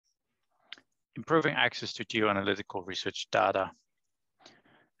improving access to geoanalytical research data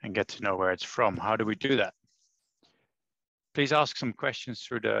and get to know where it's from. How do we do that? Please ask some questions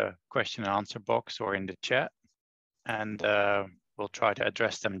through the question and answer box or in the chat, and we'll try to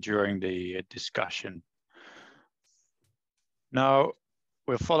address them during the discussion. Now,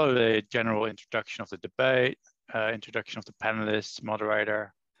 we'll follow the general introduction of the debate, introduction of the panelists,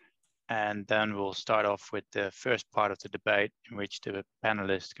 moderator, and then we'll start off with the first part of the debate in which the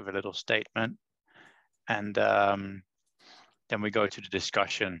panelists give a little statement. And then we go to the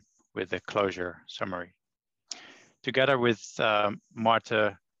discussion with a closure summary. Together with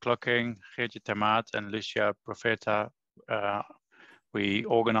Marta Klocking, Geertje Termaat, and Lucia Profeta, we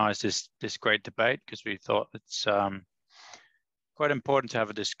organized this great debate because we thought it's quite important to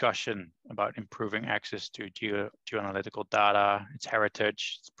have a discussion about improving access to geoanalytical data, its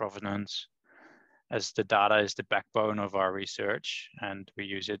heritage, its provenance, as the data is the backbone of our research and we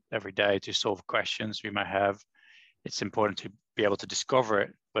use it every day to solve questions we might have. It's important to be able to discover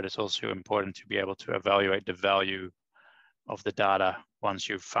it, but it's also important to be able to evaluate the value of the data once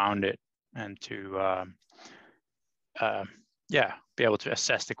you've found it, and to be able to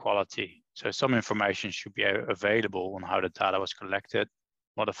assess the quality. So some information should be available on how the data was collected,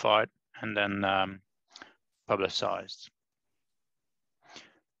 modified, and then publicized.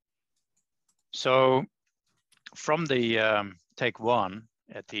 So from the take one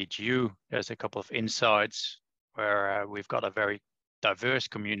at the EGU, there's a couple of insights where we've got a very diverse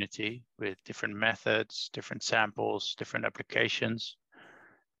community with different methods, different samples, different applications,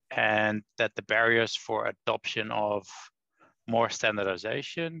 and that the barriers for adoption of more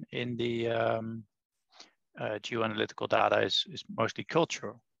standardization in the geoanalytical data is mostly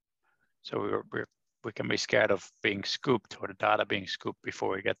cultural. So we can be scared of being scooped, or the data being scooped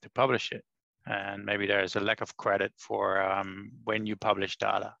before we get to publish it. And maybe there's a lack of credit for when you publish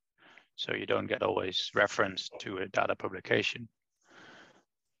data. So you don't get always referenced to a data publication.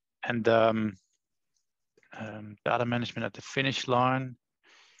 And data management at the finish line.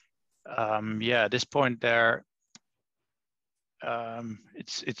 At this point there,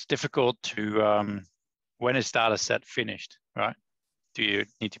 it's difficult to, when is data set finished, right? Do you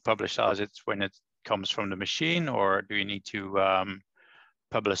need to publicize it when it comes from the machine, or do you need to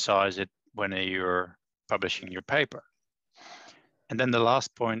publicize it when you're publishing your paper? And then the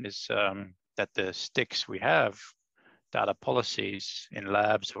last point is that the sticks we have, data policies in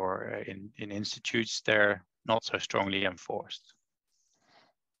labs or in institutes, they're not so strongly enforced.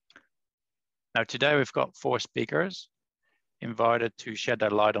 Now today we've got 4 speakers invited to shed their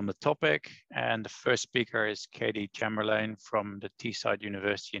light on the topic. And the first speaker is Katie Chamberlain from the Teesside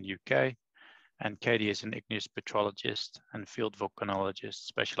University in UK. And Katie is an igneous petrologist and field volcanologist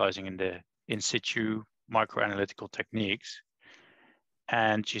specializing in the in situ microanalytical techniques.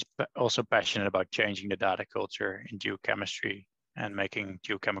 And she's also passionate about changing the data culture in geochemistry and making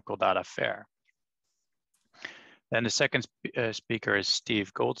geochemical data fair. Then the second speaker is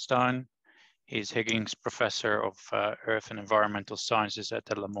Steve Goldstein. He's Higgins Professor of Earth and Environmental Sciences at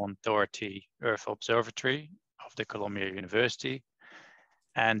the Lamont Doherty Earth Observatory of the Columbia University.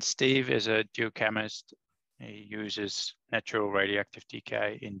 And Steve is a geochemist. He uses natural radioactive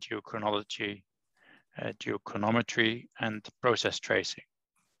decay in geochronology, geochronometry, and process tracing.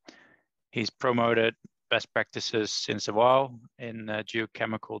 He's promoted best practices since a while in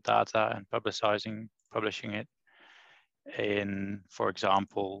geochemical data and publishing it in, for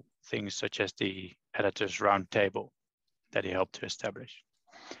example, things such as the Editors Roundtable that he helped to establish.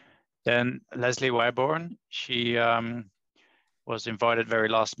 Then Leslie Wyborn, she was invited very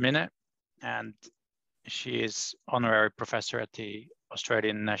last minute, and she is honorary professor at the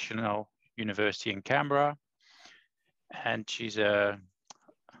Australian National University in Canberra, and she's a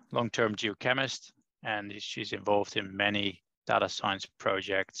long-term geochemist, and she's involved in many data science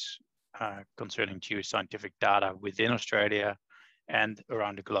projects concerning geoscientific data within Australia and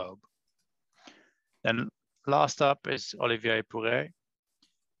around the globe. Then last up is Olivier Pouret.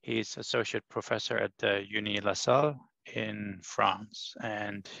 He's associate professor at the Uni La Salle in France,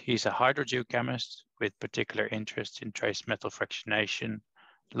 and he's a hydrogeochemist with particular interest in trace metal fractionation,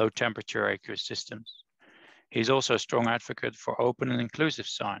 low temperature aqueous systems. He's also a strong advocate for open and inclusive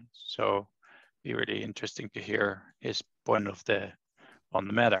science, so it'd be really interesting to hear his point on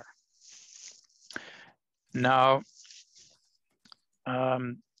the matter. Now,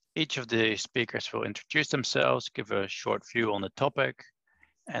 each of the speakers will introduce themselves, give a short view on the topic,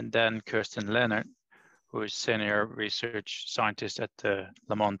 and then Kirsten Leonard, who is senior research scientist at the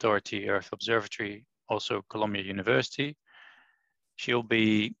Lamont Doherty Earth Observatory, also Columbia University. She'll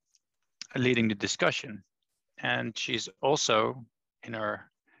be leading the discussion, and she's also, in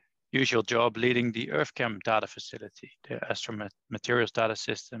her usual job leading the EarthChem data facility, the Astromaterials Data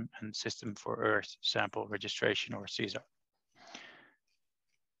System and System for Earth Sample Registration, or CESAR.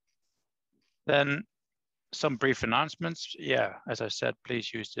 Then some brief announcements. Yeah, as I said,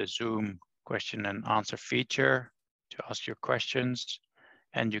 please use the Zoom question and answer feature to ask your questions.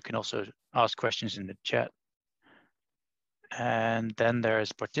 And you can also ask questions in the chat. And then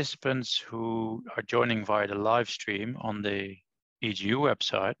there's participants who are joining via the live stream on the EGU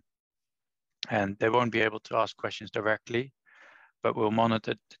website. And they won't be able to ask questions directly, but we'll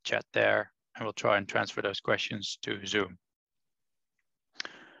monitor the chat there and we'll try and transfer those questions to Zoom.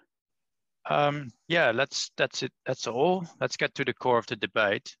 Yeah, that's it. That's all. Let's get to the core of the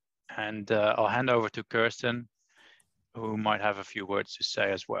debate. And I'll hand over to Kirsten, who might have a few words to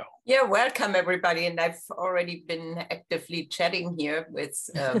say as well. Yeah, welcome everybody. And I've already been actively chatting here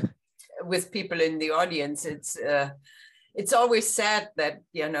with people in the audience. It's always sad that,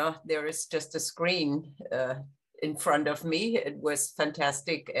 you know, there is just a screen in front of me. It was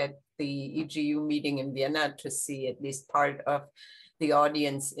fantastic at the EGU meeting in Vienna to see at least part of the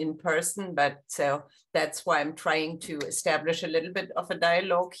audience in person, but so that's why I'm trying to establish a little bit of a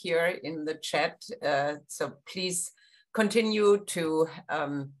dialogue here in the chat. So please continue to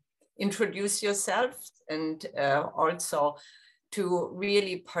introduce yourself and also to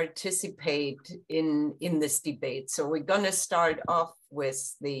really participate in this debate. So we're gonna start off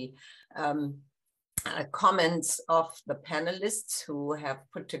with the comments of the panelists who have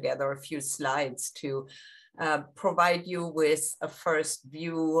put together a few slides to provide you with a first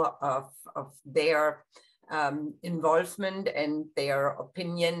view of their involvement and their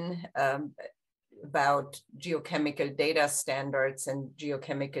opinion about geochemical data standards and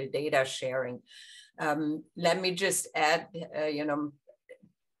geochemical data sharing. Let me just add, you know,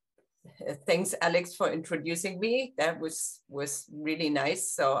 thanks Alex for introducing me. That was really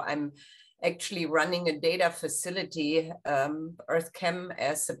nice. So I'm actually running a data facility, EarthChem,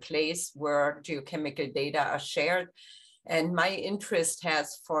 as a place where geochemical data are shared. And my interest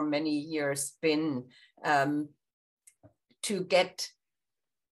has for many years been to get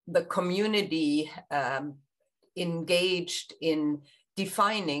the community engaged in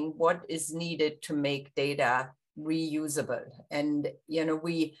defining what is needed to make data reusable. And, you know,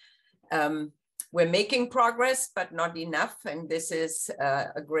 we're making progress, but not enough. And this is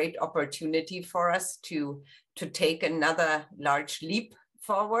a great opportunity for us to take another large leap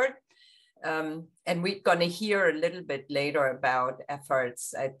forward. And we're going to hear a little bit later about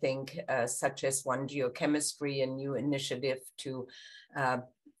efforts, I think, such as One Geochemistry, a new initiative to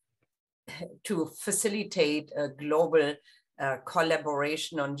facilitate a global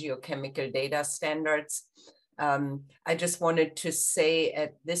collaboration on geochemical data standards. I just wanted to say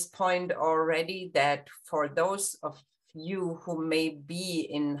at this point already that for those of you who may be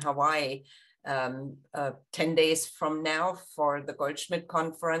in Hawaii 10 days from now for the Goldschmidt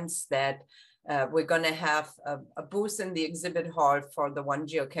conference, that we're going to have a booth in the exhibit hall for the One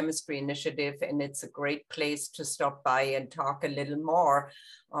Geochemistry initiative, and it's a great place to stop by and talk a little more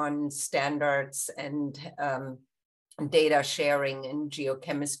on standards and data sharing in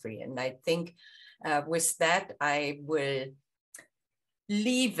geochemistry. And I think with that, I will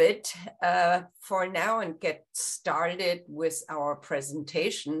leave it for now and get started with our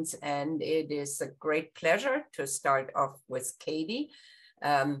presentations. And it is a great pleasure to start off with Katie,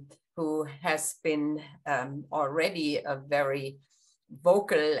 who has been already a very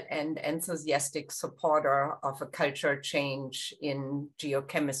vocal and enthusiastic supporter of a culture change in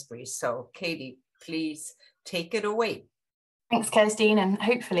geochemistry. So Katie, please take it away. Thanks, Kirstine, and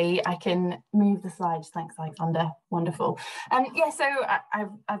hopefully I can move the slides. Thanks, Alexander. Wonderful. Yeah, so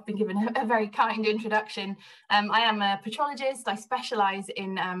I've been given a very kind introduction. I am a petrologist. I specialise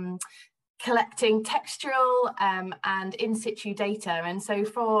in collecting textural and in situ data. And so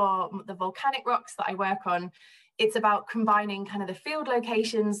for the volcanic rocks that I work on, it's about combining kind of the field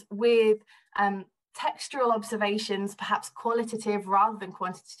locations with textural observations, perhaps qualitative rather than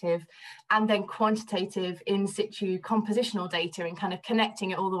quantitative, and then quantitative in situ compositional data and kind of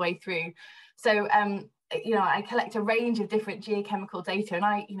connecting it all the way through. So, you know, I collect a range of different geochemical data, and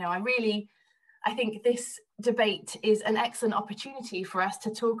I think this debate is an excellent opportunity for us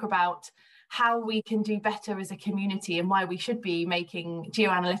to talk about how we can do better as a community and why we should be making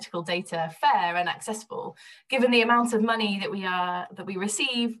geoanalytical data fair and accessible, given the amount of money that we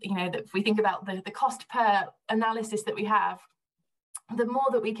receive. You know, that if we think about the cost per analysis that we have, the more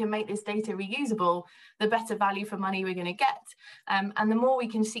that we can make this data reusable, the better value for money we're going to get, and the more we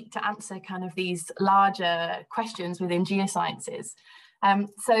can seek to answer kind of these larger questions within geosciences.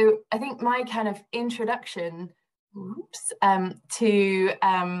 So I think my kind of introduction to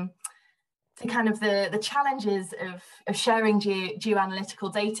kind of the challenges of sharing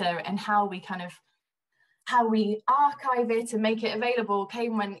geoanalytical data and how we archive it and make it available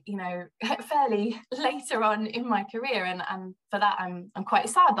came when, you know, fairly later on in my career, and for that I'm quite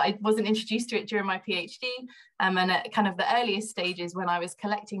sad that I wasn't introduced to it during my PhD and at kind of the earliest stages when I was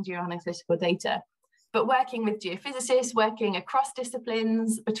collecting geoanalytical data. But working with geophysicists, working across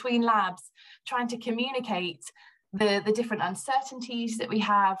disciplines, between labs, trying to communicate the different uncertainties that we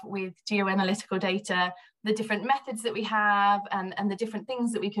have with geoanalytical data, the different methods that we have, and the different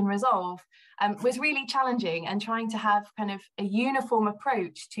things that we can resolve was really challenging, and trying to have kind of a uniform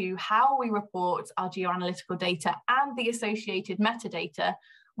approach to how we report our geoanalytical data and the associated metadata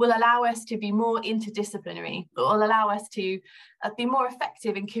will allow us to be more interdisciplinary, will allow us to be more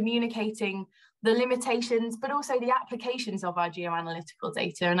effective in communicating the limitations, but also the applications of our geoanalytical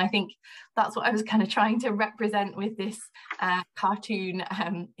data. And I think that's what I was kind of trying to represent with this cartoon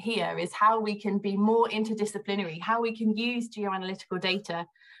here, is how we can be more interdisciplinary, how we can use geoanalytical data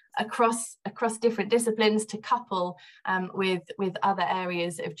across different disciplines to couple with other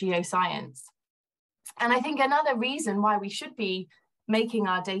areas of geoscience. And I think another reason why we should be making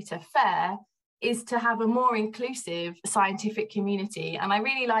our data fair is to have a more inclusive scientific community. And I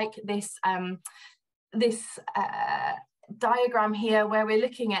really like this diagram here, where we're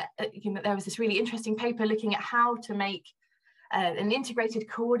looking at, you know, there was this really interesting paper looking at how to make an integrated,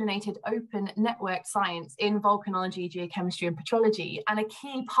 coordinated, open network science in volcanology, geochemistry, and petrology. And a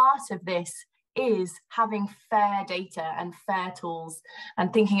key part of this is having fair data and fair tools,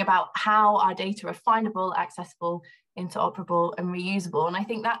 and thinking about how our data are findable, accessible, interoperable, and reusable. And I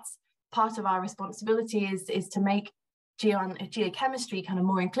think that's part of our responsibility, is to make geochemistry kind of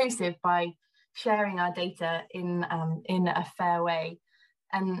more inclusive by sharing our data in a fair way.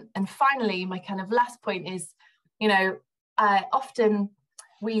 And finally, my kind of last point is, you know, often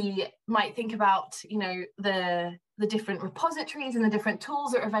we might think about, you know, the different repositories and the different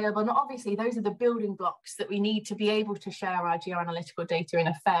tools that are available, and obviously those are the building blocks that we need to be able to share our geoanalytical data in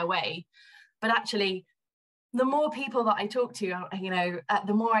a fair way. But actually, the more people that I talk to, you know,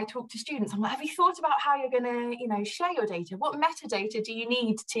 the more I talk to students, I'm like, have you thought about how you're going to, you know, share your data? What metadata do you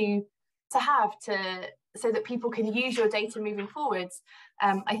need to have so that people can use your data moving forwards?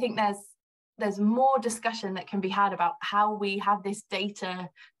 I think there's more discussion that can be had about how we have this data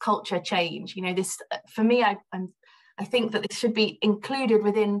culture change. You know, this, for me, I think that this should be included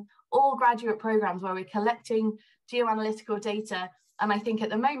within all graduate programs where we're collecting geoanalytical data. And I think at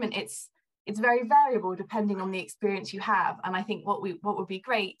the moment it's very variable depending on the experience you have. And I think what would be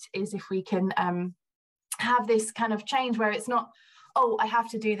great is if we can have this kind of change where it's not, oh, I have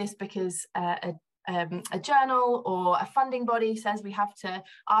to do this because a journal or a funding body says we have to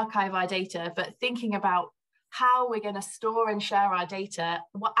archive our data, but thinking about how we're going to store and share our data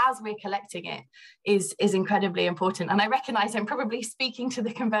as we're collecting it is incredibly important. And I recognize I'm probably speaking to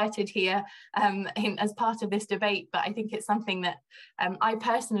the converted here as part of this debate, but I think it's something that I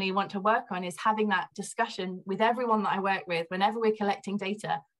personally want to work on, is having that discussion with everyone that I work with whenever we're collecting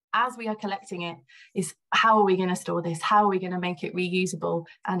data. As we are collecting it, is how are we going to store this? How are we going to make it reusable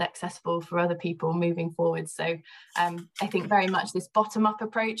and accessible for other people moving forward? So I think very much this bottom-up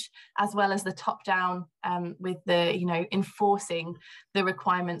approach, as well as the top-down, with the, you know, enforcing the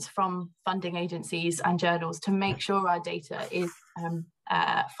requirements from funding agencies and journals to make sure our data is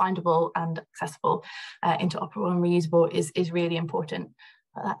findable and accessible, interoperable and reusable is really important.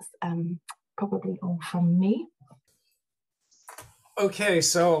 But that's probably all from me. Okay,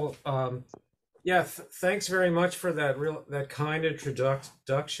 so yeah, thanks very much for that kind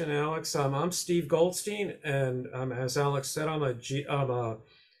introduction, Alex. I'm Steve Goldstein, and as Alex said, I'm a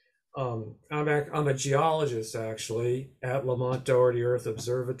geologist actually at Lamont Doherty Earth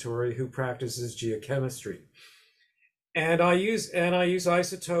Observatory who practices geochemistry, and I use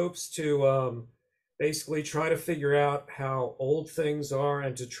isotopes to basically try to figure out how old things are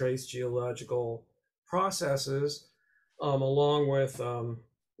and to trace geological processes. Along with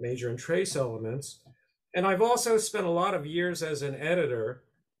major and trace elements. And I've also spent a lot of years as an editor.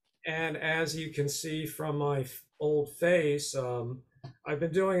 And as you can see from my old face, I've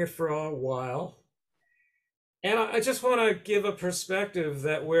been doing it for a while. And I just want to give a perspective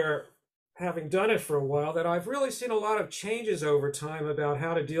that having done it for a while, that I've really seen a lot of changes over time about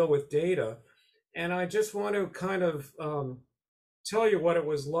how to deal with data. And I just want to kind of tell you what it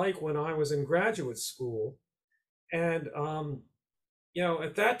was like when I was in graduate school. And, you know,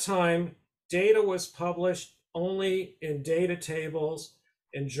 at that time, data was published only in data tables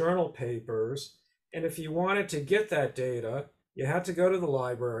and journal papers. And if you wanted to get that data, you had to go to the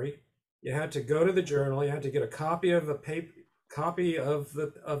library, you had to go to the journal, you had to get a copy of the copy of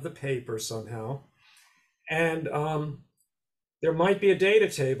the paper somehow, and there might be a data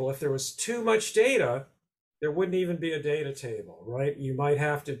table. If there was too much data, there wouldn't even be a data table, right? You might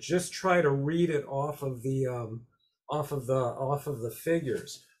have to just try to read it off of the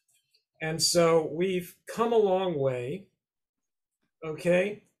figures. And so we've come a long way,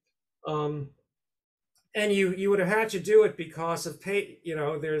 okay? And you would have had to do it because of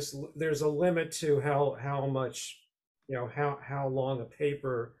there's a limit to how much, how long a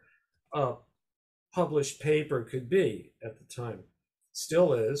paper, published paper could be at the time.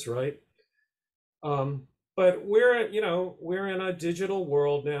 Still is, right? But we're in a digital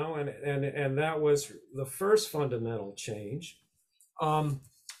world now, and that was the first fundamental change.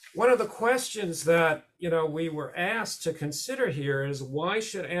 One of the questions that we were asked to consider here is, why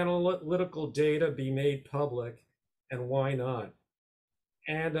should analytical data be made public, and why not?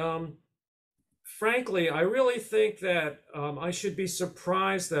 And frankly, I really think that I should be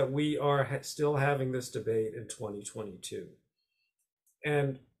surprised that we are still having this debate in 2022.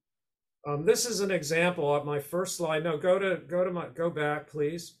 And this is an example of my first slide. No, go back,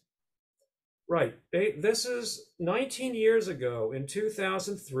 please. Right. This is 19 years ago, in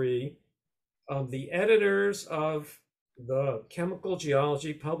 2003. The editors of the Chemical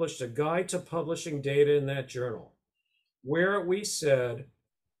Geology published a guide to publishing data in that journal, where we said,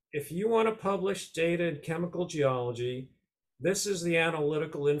 if you want to publish data in chemical geology, this is the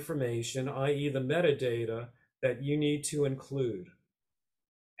analytical information, i.e. the metadata, that you need to include.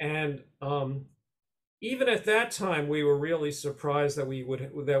 And even at that time, we were really surprised that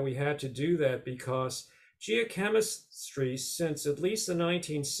we had to do that, because geochemistry, since at least the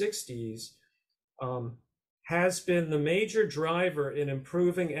 1960s, has been the major driver in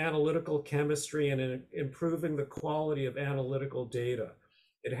improving analytical chemistry and in improving the quality of analytical data.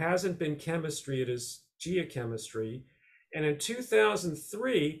 It hasn't been chemistry, it is geochemistry. And in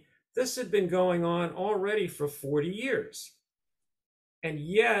 2003, this had been going on already for 40 years. And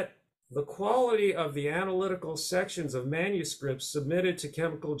yet, the quality of the analytical sections of manuscripts submitted to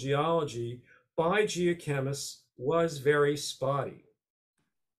chemical geology by geochemists was very spotty.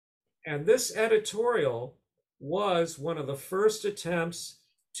 And this editorial was one of the first attempts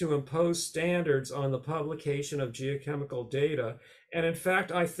to impose standards on the publication of geochemical data. And in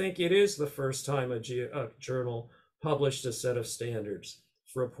fact, I think it is the first time a journal published a set of standards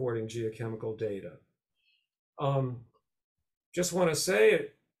for reporting geochemical data. Just want to say,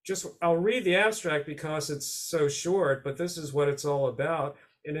 I'll read the abstract because it's so short, but this is what it's all about.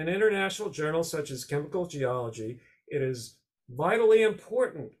 In an international journal such as Chemical Geology, it is vitally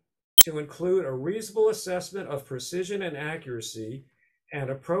important to include a reasonable assessment of precision and accuracy and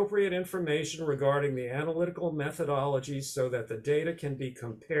appropriate information regarding the analytical methodologies so that the data can be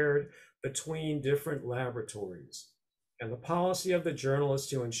compared between different laboratories. And the policy of the journal is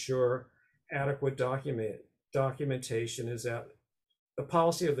to ensure adequate documentation is the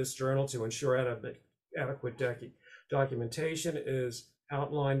policy of this journal to ensure adequate documentation is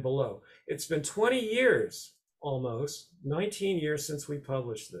outlined below. It's been 20 years, almost 19 years since we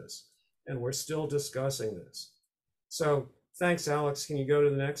published this, and we're still discussing this. So thanks, Alex. Can you go to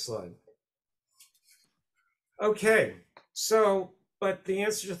the next slide? Okay, so, but the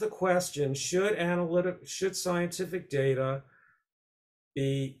answer to the question, should scientific data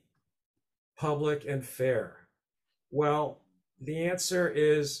be public and fair? Well, the answer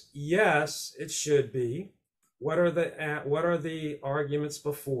is yes, it should be. What are the arguments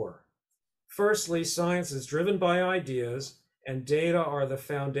before? Firstly, science is driven by ideas, and data are the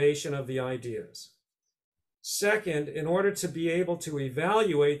foundation of the ideas. Second, in order to be able to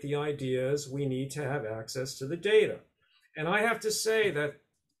evaluate the ideas, we need to have access to the data. And I have to say that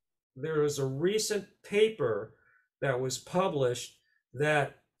there was a recent paper that was published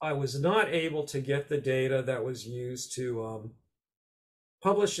that I was not able to get the data that was used to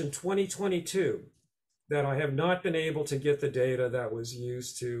publish in 2022, that I have not been able to get the data that was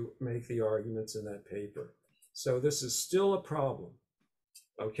used to make the arguments in that paper. So this is still a problem,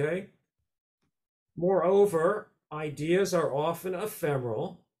 okay? Moreover, ideas are often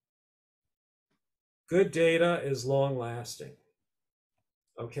ephemeral. Good data is long-lasting.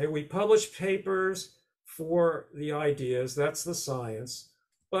 Okay, we publish papers for the ideas, that's the science,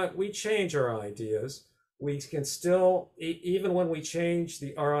 but we change our ideas. We can still, even when we change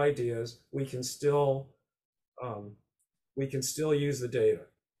our ideas, we can still use the data.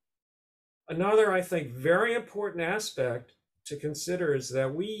 Another, I think, very important aspect to consider is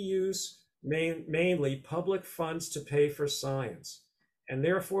that we use mainly public funds to pay for science. And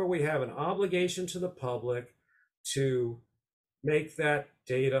therefore, we have an obligation to the public to make that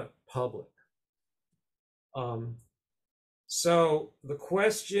data public. So the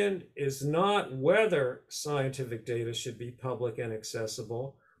question is not whether scientific data should be public and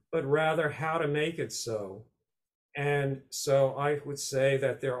accessible, but rather how to make it so. And so I would say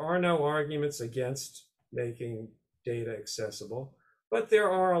that there are no arguments against making data accessible, but there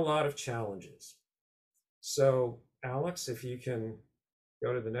are a lot of challenges. So Alex, if you can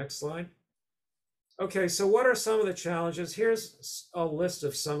go to the next slide. Okay, so what are some of the challenges? Here's a list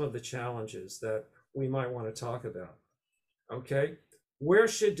of some of the challenges that we might want to talk about. Okay, where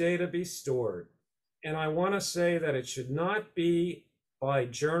should data be stored? And I want to say that it should not be by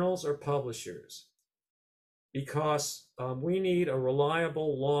journals or publishers, because we need a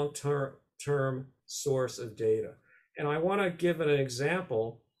reliable long-term source of data. And I want to give an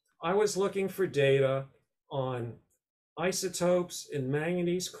example. I was looking for data on isotopes in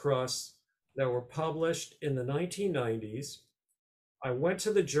manganese crusts that were published in the 1990s. I went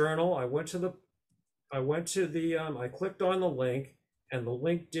to the journal, I clicked on the link, and the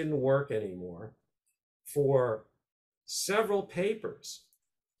link didn't work anymore for several papers.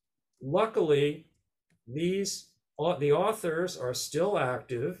 Luckily, the authors are still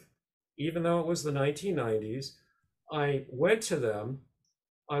active, even though it was the 1990s. I went to them.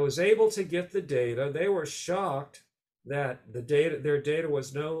 I was able to get the data. They were shocked that their data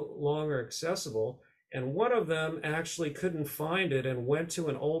was no longer accessible. And one of them actually couldn't find it and went to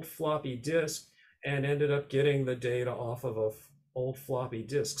an old floppy disk and ended up getting the data off of an old floppy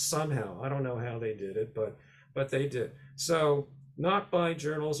disk somehow. I don't know how they did it, but they did. So not by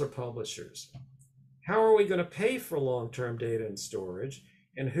journals or publishers. How are we going to pay for long-term data and storage,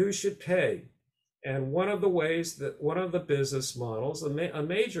 and who should pay? And one of the business models, a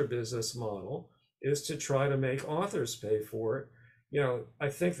major business model, is to try to make authors pay for it. You know, I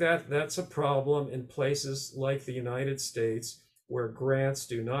think that's a problem in places like the United States, where grants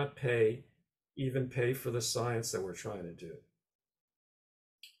do not even pay for the science that we're trying to do.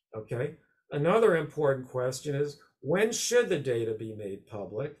 Okay. Another important question is, when should the data be made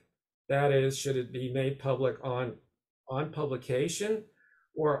public? That is, should it be made public on publication,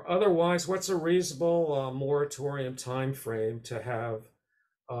 or otherwise, what's a reasonable moratorium time frame to have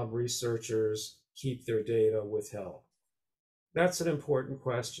researchers keep their data withheld? That's an important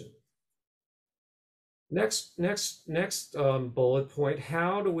question. Next bullet point,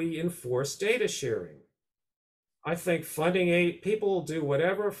 how do we enforce data sharing? I think people will do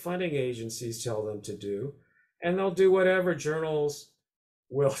whatever funding agencies tell them to do, and they'll do whatever journals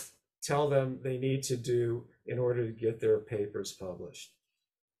will tell them they need to do in order to get their papers published.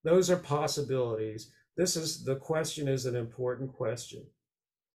 Those are possibilities. The question is an important question.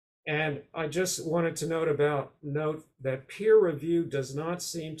 And I just wanted to note that peer review does not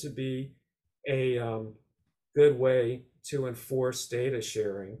seem to be a good way to enforce data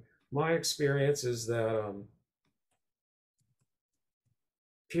sharing. My experience is that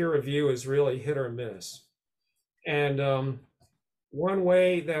peer review is really hit or miss. And one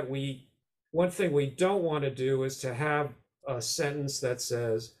thing we don't want to do is to have a sentence that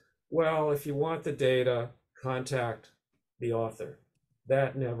says, well, if you want the data, contact the author.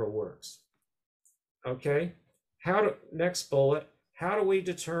 That never works. Okay, next bullet, how do we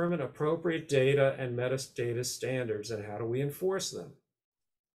determine appropriate data and metadata standards, and how do we enforce them?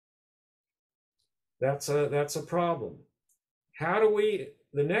 That's a problem. The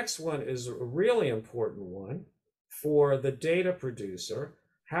next one is a really important one for the data producer.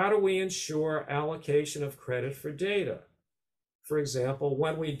 How do we ensure allocation of credit for data? For example,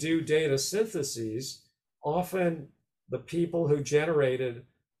 when we do data syntheses, often the people who generated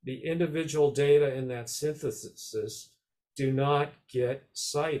the individual data in that synthesis do not get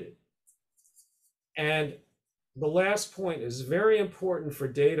cited. And the last point is very important for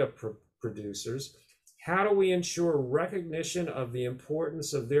data producers. How do we ensure recognition of the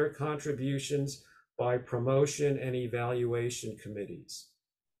importance of their contributions by promotion and evaluation committees?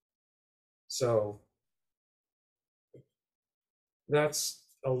 So that's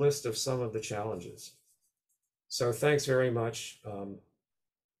a list of some of the challenges. So thanks very much.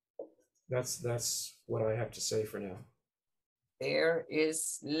 That's what I have to say for now. There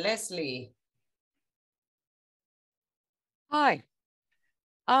is Leslie. Hi.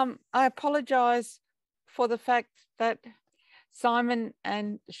 I apologize for the fact that Simon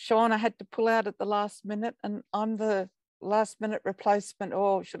and Shauna had to pull out at the last minute, and I'm the last minute replacement,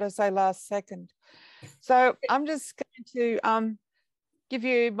 or should I say last second. So I'm just going to give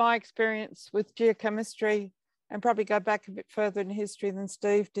you my experience with geochemistry and probably go back a bit further in history than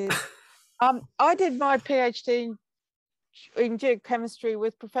Steve did. I did my PhD in geochemistry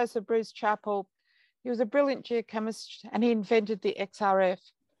with Professor Bruce Chappell. He was a brilliant geochemist and he invented the XRF.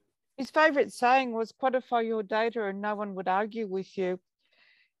 His favorite saying was quantify your data and no one would argue with you.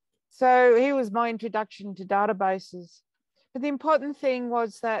 So he was my introduction to databases. But the important thing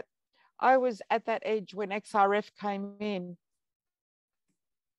was that I was at that edge when XRF came in.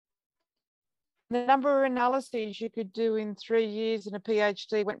 The number of analyses you could do in 3 years in a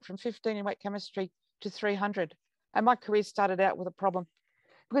PhD went from 15 in wet chemistry to 300. And my career started out with a problem.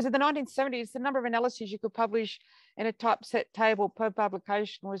 Because in the 1970s, the number of analyses you could publish in a typeset table per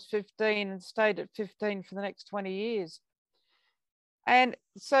publication was 15 and stayed at 15 for the next 20 years. And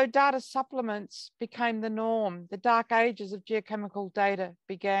so data supplements became the norm. The dark ages of geochemical data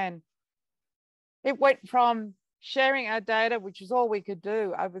began. It went from sharing our data, which is all we could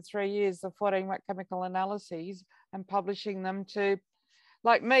do over 3 years of 14 wet chemical analyses and publishing them, to,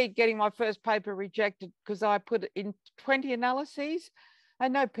 like me, getting my first paper rejected because I put in 20 analyses.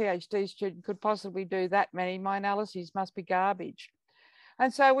 And no PhD student could possibly do that many. My analyses must be garbage.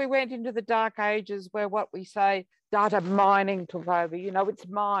 And so we went into the dark ages where what we say, data mining took over. You know, it's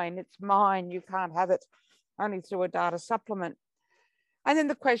mine, you can't have it, only through a data supplement. And then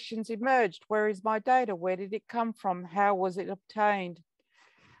the questions emerged. Where is my data? Where did it come from? How was it obtained?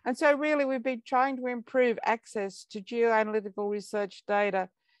 And so really we've been trying to improve access to geoanalytical research data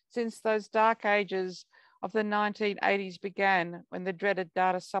since those dark ages of the 1980s began, when the dreaded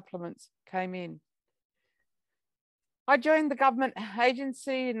data supplements came in. I joined the government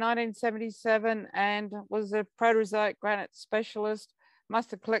agency in 1977 and was a Proterozoic granite specialist.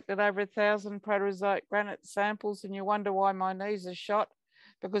 Must have collected over 1,000 Proterozoic granite samples, and you wonder why my knees are shot,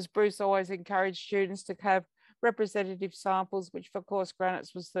 because Bruce always encouraged students to have representative samples, which for coarse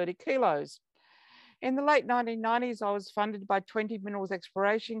granites was 30 kilos. In the late 1990s, I was funded by 20 minerals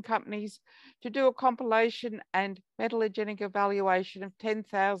exploration companies to do a compilation and metallurgic evaluation of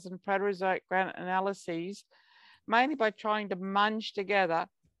 10,000 Proterozoic granite analyses, mainly by trying to munge together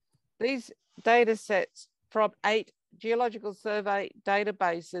these data sets from 8 geological survey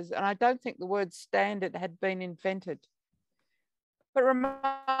databases. And I don't think the word standard had been invented. But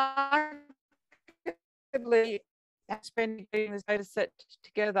remarkably, spending getting this data set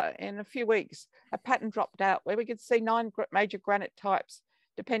together in a few weeks, a pattern dropped out where we could see 9 major granite types,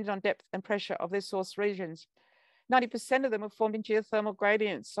 depending on depth and pressure of their source regions. 90% of them were formed in geothermal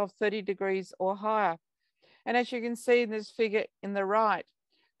gradients of 30 degrees or higher. And as you can see in this figure in the right,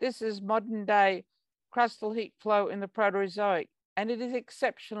 this is modern day crustal heat flow in the Proterozoic, and it is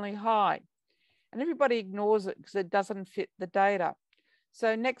exceptionally high. And everybody ignores it because it doesn't fit the data.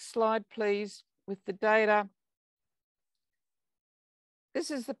 So next slide, please, with the data. This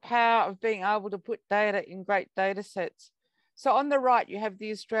is the power of being able to put data in great data sets. So on the right, you have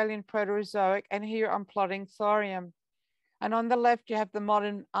the Australian Proterozoic, and here I'm plotting thorium. And on the left, you have the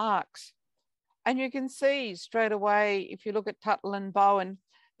modern arcs. And you can see straight away, if you look at Tuttle and Bowen,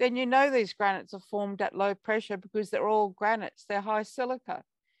 then you know these granites are formed at low pressure because they're all granites, they're high silica.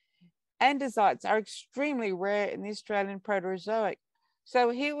 Andesites are extremely rare in the Australian Proterozoic. So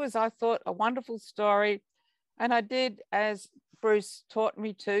here was, I thought, a wonderful story. And I did, as Bruce taught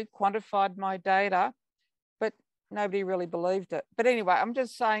me to, quantified my data, but nobody really believed it. But anyway, I'm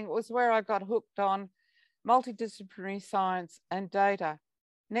just saying it was where I got hooked on multidisciplinary science and data.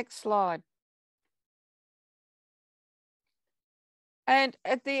 Next slide. And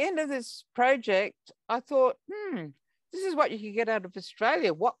at the end of this project, I thought, this is what you could get out of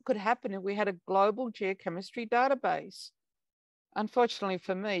Australia. What could happen if we had a global geochemistry database? Unfortunately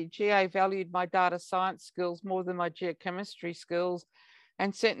for me, GA valued my data science skills more than my geochemistry skills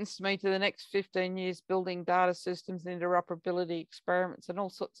and sentenced me to the next 15 years building data systems and interoperability experiments and all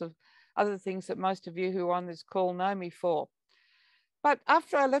sorts of other things that most of you who are on this call know me for. But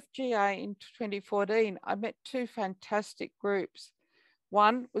after I left GA in 2014, I met 2 fantastic groups.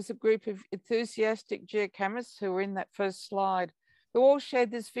 One was a group of enthusiastic geochemists who were in that first slide, who all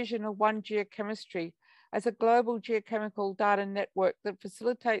shared this vision of one geochemistry as a global geochemical data network that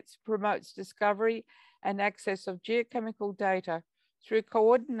facilitates, promotes discovery and access of geochemical data through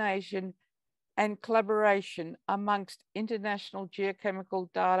coordination and collaboration amongst international geochemical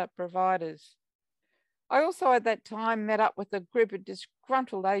data providers. I also at that time met up with a group of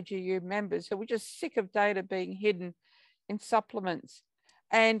disgruntled EGU members who were just sick of data being hidden in supplements.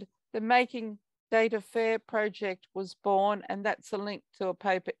 And the Making Data Fair project was born, and that's a link to a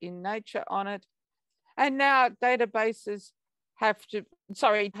paper in Nature on it. And now databases has to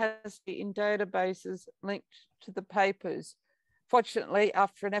be in databases linked to the papers. Fortunately,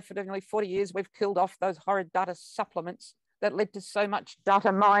 after an effort of nearly 40 years, we've killed off those horrid data supplements that led to so much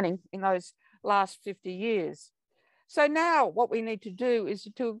data mining in those last 50 years. So now what we need to do is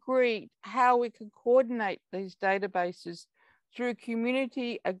to agree how we can coordinate these databases through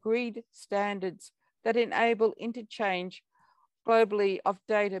community agreed standards that enable interchange globally of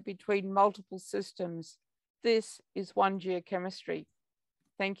data between multiple systems. This is One Geochemistry.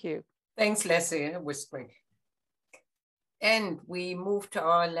 Thank you. Thanks, Leslie, whispering. And we move to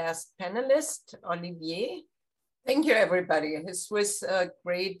our last panelist, Olivier. Thank you, everybody. This was a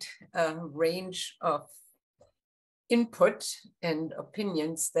great range of input and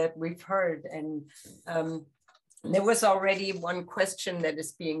opinions that we've heard. And there was already one question that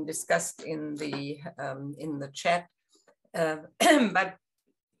is being discussed in the chat. But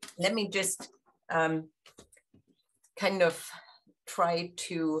let me just kind of try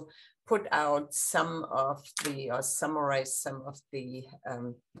to put out some of the, or summarize some of the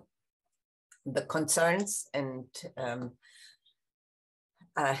concerns and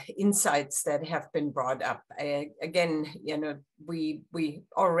insights that have been brought up. Again, you know, we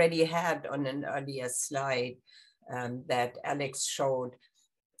already had on an earlier slide that Alex showed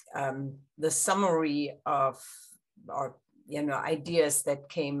the summary of, or you know, ideas that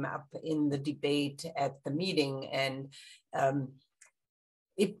came up in the debate at the meeting, and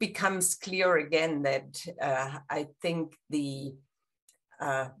it becomes clear again that I think the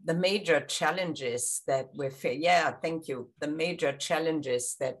major challenges that the major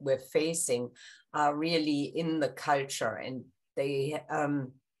challenges that we're facing are really in the culture, and they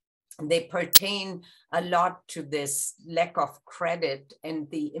pertain a lot to this lack of credit and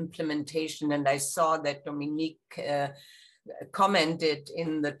the implementation. And I saw that Dominique commented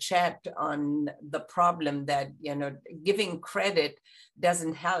in the chat on the problem that, you know, giving credit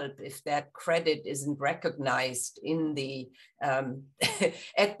doesn't help if that credit isn't recognized in the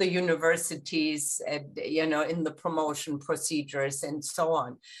at the universities, you know, in the promotion procedures and so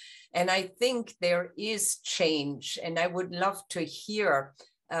on. And I think there is change, and I would love to hear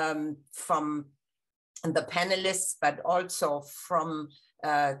from the panelists, but also from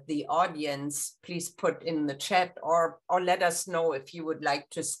the audience. Please put in the chat, or let us know if you would like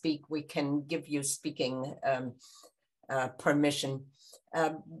to speak. We can give you speaking permission.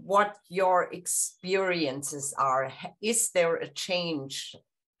 What your experiences are. Is there a change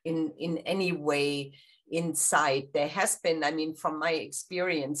in any way inside? There has been, I mean, from my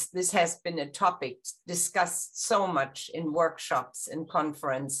experience, this has been a topic discussed so much in workshops and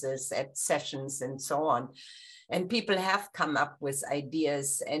conferences, at sessions and so on. And people have come up with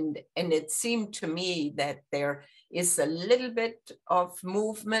ideas, and it seemed to me that there is a little bit of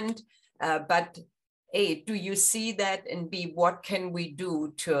movement, but A, do you see that? And B, what can we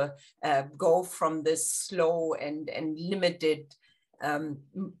do to go from this slow and limited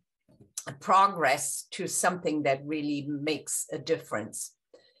progress to something that really makes a difference?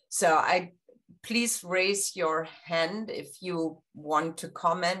 So please raise your hand if you want to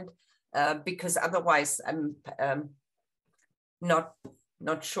comment, because otherwise I'm not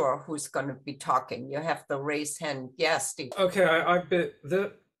sure who's going to be talking. You have the raise hand. Yeah, Steve. Okay, I've been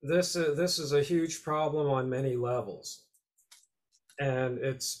this is a huge problem on many levels, and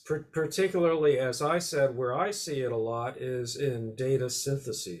it's particularly, as I said, where I see it a lot is in data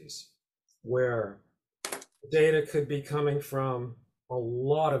syntheses, where data could be coming from a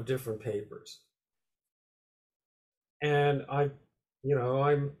lot of different papers. And I've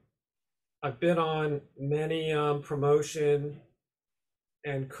been on many promotion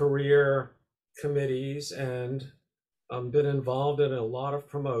and career committees, and been involved in a lot of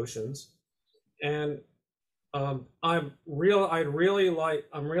promotions. And I'm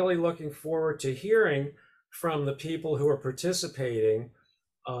really looking forward to hearing from the people who are participating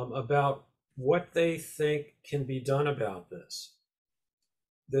about what they think can be done about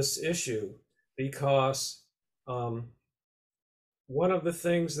this issue, because one of the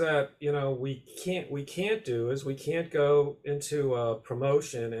things that, you know, we can't do is we can't go into a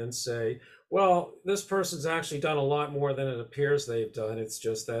promotion and say, well, this person's actually done a lot more than it appears they've done. It's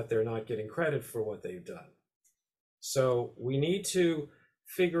just that they're not getting credit for what they've done. So we need to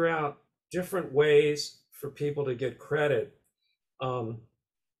figure out different ways for people to get credit.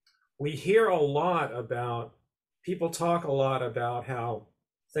 We hear a lot about, people talk a lot about how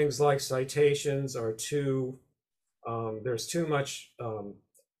things like citations are there's too much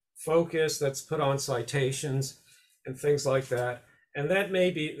focus that's put on citations and things like that. And that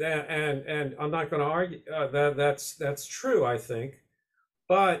may be that, and I'm not going to argue that's true, I think.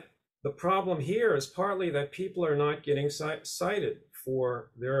 But the problem here is partly that people are not getting cited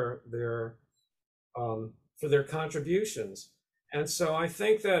for their contributions. And so I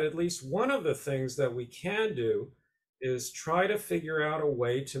think that at least one of the things that we can do is try to figure out a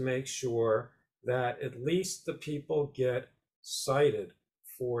way to make sure that at least the people get cited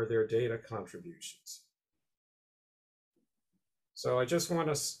for their data contributions. So I just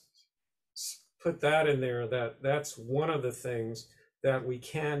want to put that in there, that that's one of the things that we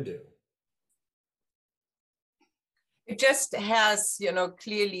can do. It just has,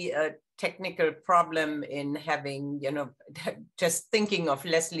 clearly a technical problem in having, just thinking of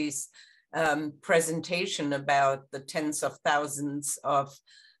Leslie's presentation about the tens of thousands of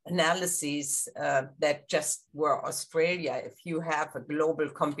analyses that just were Australia. If you have a global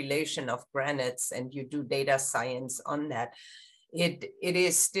compilation of granites and you do data science on that, it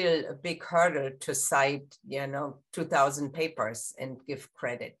is still a big hurdle to cite, 2,000 papers and give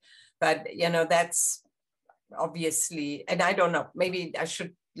credit. But, that's obviously, and I don't know, maybe I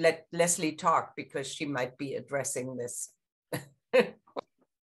should let Leslie talk because she might be addressing this.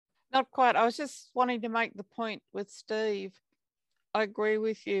 Not quite. I was just wanting to make the point with Steve. I agree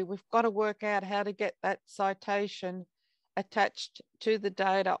with you. We've got to work out how to get that citation attached to the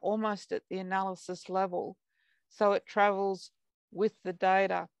data almost at the analysis level, so it travels with the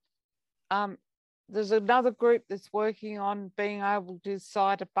data. There's another group that's working on being able to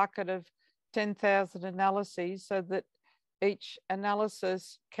cite a bucket of 10,000 analyses so that each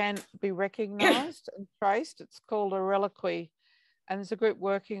analysis can be recognized and traced. It's called a reliquary, and there's a group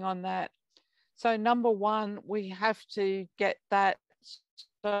working on that. So number one, we have to get that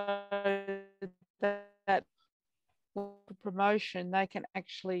so that promotion, they can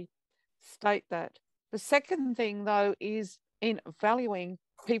actually state that. The second thing though is in valuing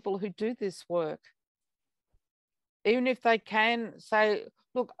people who do this work. Even if they can say,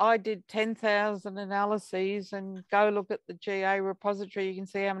 look, I did 10,000 analyses, and go look at the GA repository, you can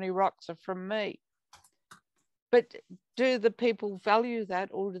see how many rocks are from me. But do the people value that,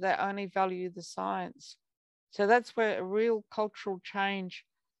 or do they only value the science? So that's where a real cultural change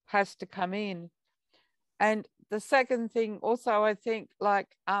has to come in. And the second thing also, I think, like,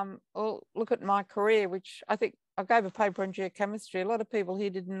 look at my career, which I think I gave a paper on geochemistry. A lot of people here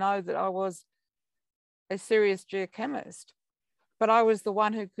didn't know that I was a serious geochemist, but I was the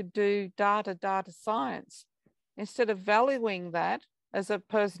one who could do data science. Instead of valuing that as a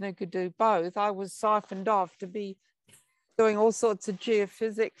person who could do both, I was siphoned off to be doing all sorts of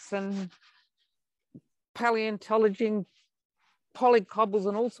geophysics and paleontology, polycobbles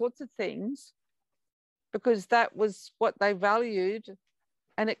and all sorts of things, because that was what they valued,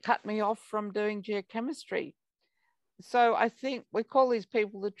 and it cut me off from doing geochemistry. So I think we call these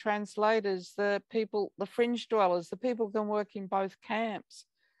people the translators, the people, the fringe dwellers, the people who can work in both camps.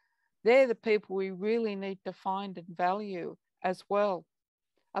 They're the people we really need to find and value as well,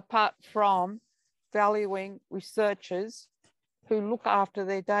 apart from valuing researchers who look after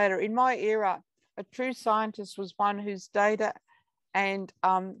their data. In my era, a true scientist was one whose data and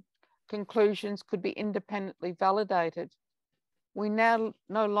conclusions could be independently validated. We now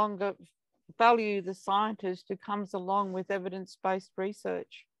no longer value the scientist who comes along with evidence-based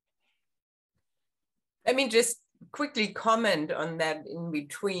research. Let me just quickly comment on that in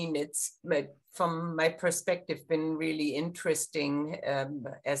between. It's, from my perspective, been really interesting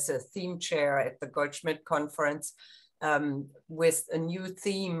as a theme chair at the Goldschmidt conference with a new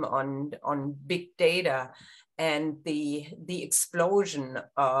theme on big data and the explosion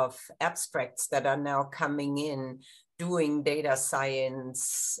of abstracts that are now coming in, doing data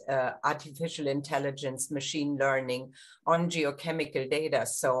science, artificial intelligence, machine learning on geochemical data.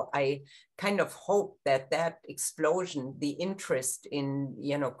 So I kind of hope that that explosion, the interest in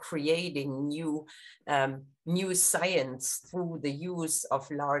creating new science through the use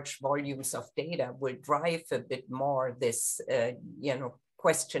of large volumes of data will drive a bit more this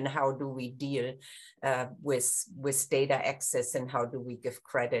question: how do we deal with data access, and how do we give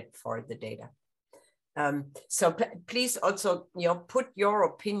credit for the data? So please also, put your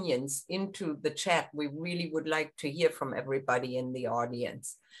opinions into the chat. We really would like to hear from everybody in the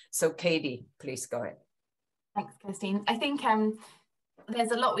audience. So Katie, please go ahead. Thanks, Christine. I think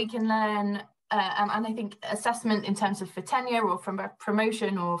there's a lot we can learn, and I think assessment in terms of for tenure or from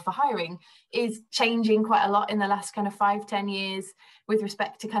promotion or for hiring is changing quite a lot in the last kind of 5-10 years with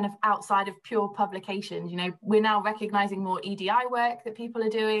respect to kind of outside of pure publications. We're now recognizing more EDI work that people are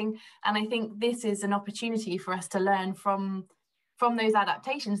doing, and I think this is an opportunity for us to learn from those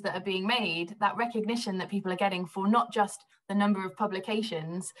adaptations that are being made, that recognition that people are getting for not just the number of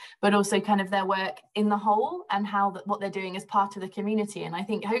publications, but also kind of their work in the whole and how what they're doing as part of the community. And I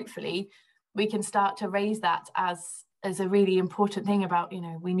think hopefully we can start to raise that as a really important thing about,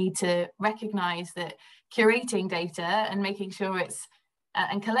 we need to recognize that curating data and making sure it's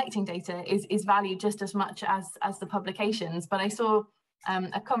and collecting data is valued just as much as the publications. But I saw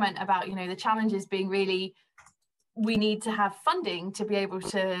a comment about, the challenges being really, we need to have funding to be able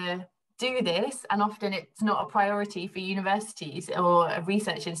to do this, and often it's not a priority for universities or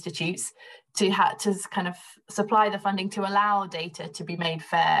research institutes to kind of supply the funding to allow data to be made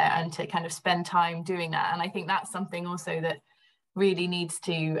fair and to kind of spend time doing that. And I think that's something also that really needs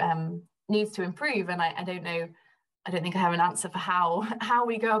to improve. And I don't know, I don't think I have an answer for how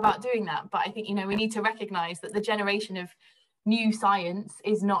we go about doing that, but I think, you know, we need to recognize that the generation of new science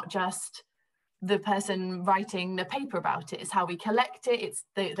is not just the person writing the paper about it. It's how we collect it, it's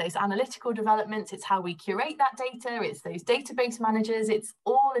those analytical developments, it's how we curate that data, it's those database managers, it's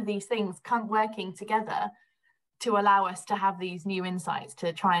all of these things come working together to allow us to have these new insights,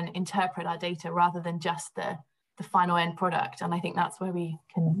 to try and interpret our data rather than just the final end product. And I think that's where we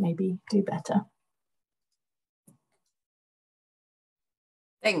can maybe do better.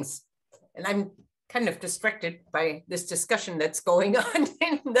 Thanks. And I'm kind of distracted by this discussion that's going on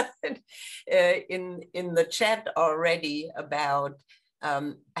in the chat already about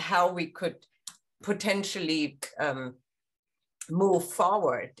how we could potentially move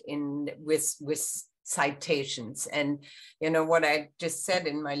forward with citations. And, you know, what I just said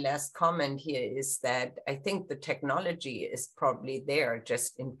in my last comment here is that I think the technology is probably there,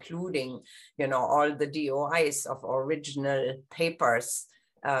 just including, you know, all the DOIs of original papers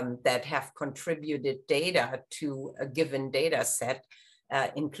that have contributed data to a given data set,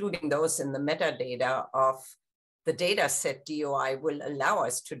 including those in the metadata of the data set. DOI will allow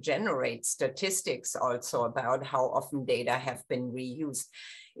us to generate statistics also about how often data have been reused.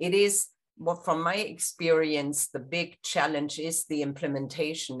 It is, well, from my experience, the big challenge is the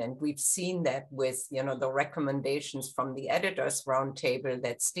implementation. And we've seen that with, you know, the recommendations from the editors roundtable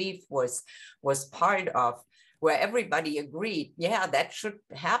that Steve was part of, where everybody agreed, yeah, that should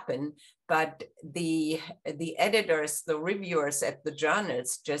happen. But the editors, the reviewers at the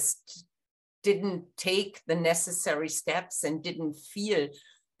journals just didn't take the necessary steps and didn't feel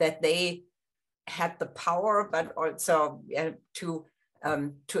that they had the power, but also to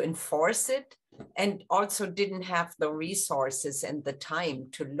enforce it, and also didn't have the resources and the time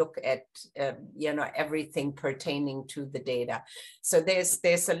to look at you know, everything pertaining to the data. So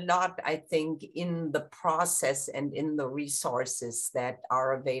there's a lot, I think, in the process and in the resources that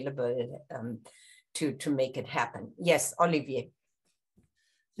are available to make it happen. Yes, Olivier.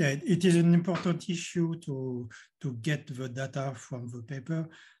 Yeah, it is an important issue to get the data from the paper,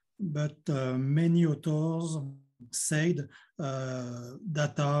 but many authors said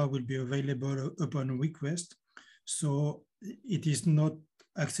data will be available upon request. So it is not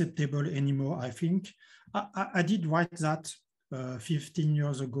acceptable anymore, I think. I did write that 15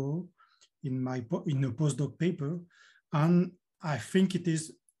 years ago in a postdoc paper, and I think it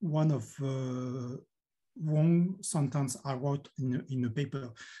is one of wrong sentence I wrote in a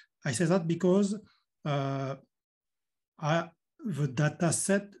paper. I say that because the data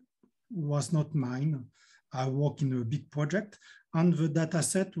set was not mine. I work in a big project, and the data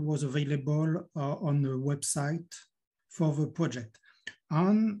set was available on the website for the project.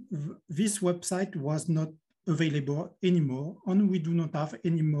 And this website was not available anymore, and we do not have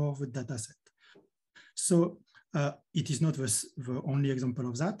any more of the data set. So it is not the only example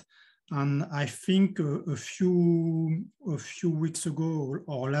of that. And I think a few weeks ago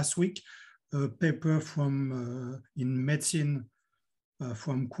or last week, a paper from in medicine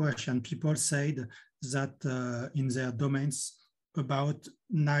from Croatian people said that in their domains, about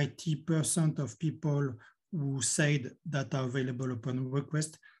 90% of people who said that are available upon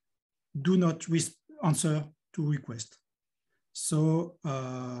request do not answer to request. So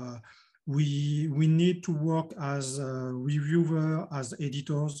we need to work as a reviewer, as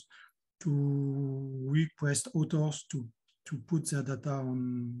editors, to request authors to put their data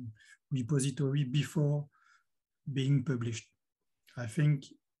on repository before being published. I think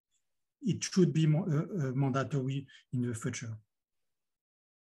it should be mandatory in the future.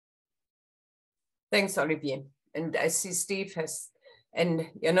 Thanks, Olivier. And I see Steve has, and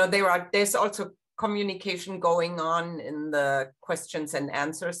you know, there's also communication going on in the questions and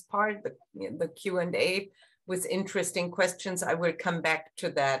answers part, the Q&A with interesting questions. I will come back to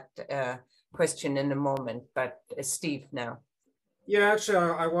that question in a moment, but Steve now. Yeah, actually,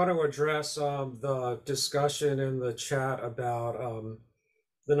 I want to address the discussion in the chat about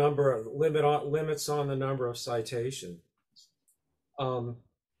the number of limits on the number of citations. I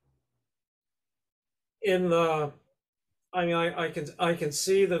can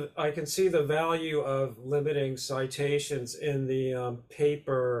see the value of limiting citations in the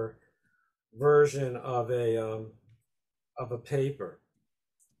paper version of a paper,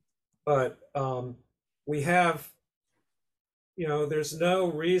 but we have, you know, there's no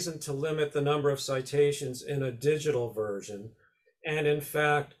reason to limit the number of citations in a digital version. And in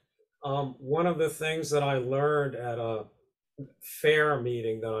fact, one of the things that I learned at a fair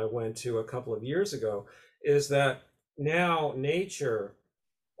meeting that I went to a couple of years ago is that now Nature,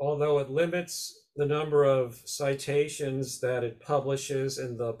 although it limits the number of citations that it publishes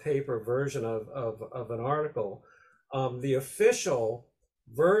in the paper version of an article, the official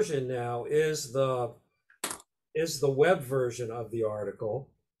version now is the web version of the article.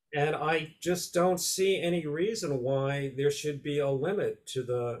 And I just don't see any reason why there should be a limit to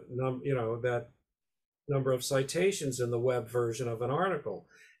the that number of citations in the web version of an article.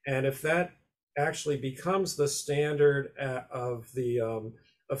 And if that actually becomes the standard of the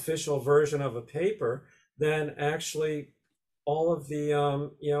official version of a paper, then actually all of the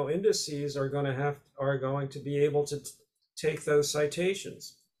indices are going to be able to take those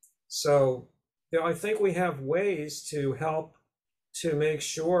citations. So I think we have ways to help to make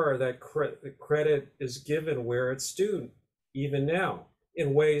sure that credit is given where it's due, even now,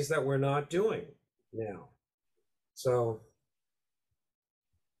 in ways that we're not doing now. So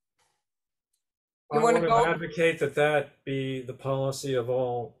I want to advocate that be the policy of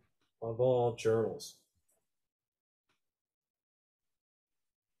all journals.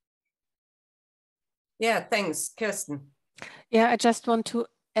 Yeah, thanks, Kirsten. Yeah, I just want to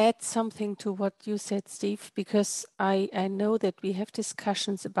add something to what you said, Steve, because I know that we have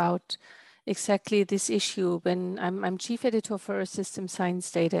discussions about exactly this issue when I'm chief editor for Earth System Science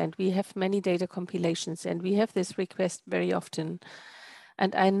Data, and we have many data compilations, and we have this request very often.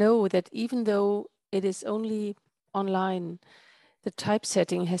 And I know that even though it is only online, the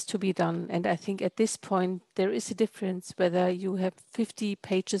typesetting has to be done. And I think at this point, there is a difference whether you have 50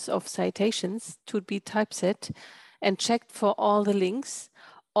 pages of citations to be typeset and checked for all the links,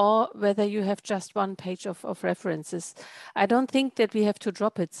 or whether you have just one page of references. I don't think that we have to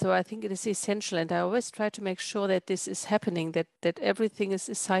drop it. So I think it is essential. And I always try to make sure that this is happening, that everything is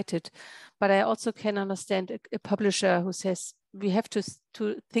cited. But I also can understand a publisher who says we have to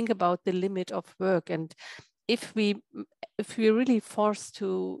think about the limit of work. And if we're really forced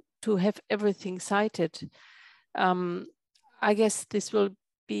to have everything cited, I guess this will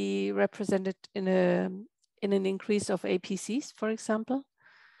be represented in an increase of APCs, for example.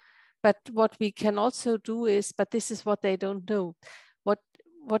 But what we can also do is, but this is what they don't know,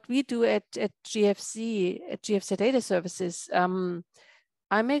 what we do at GFC Data Services,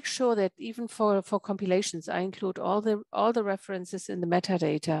 I make sure that even for compilations, I include all the references in the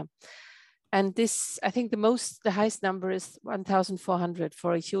metadata. And this, I think the highest number is 1,400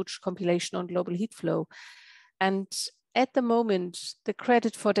 for a huge compilation on global heat flow. And at the moment, the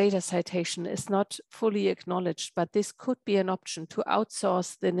credit for data citation is not fully acknowledged, but this could be an option to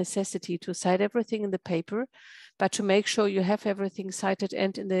outsource the necessity to cite everything in the paper, but to make sure you have everything cited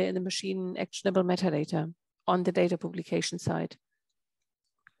and in the machine actionable metadata on the data publication side.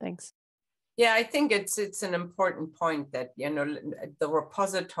 Thanks. Yeah, I think it's an important point that, you know, the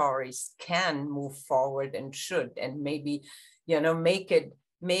repositories can move forward and should, and maybe, you know,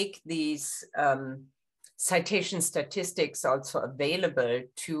 make these citation statistics also available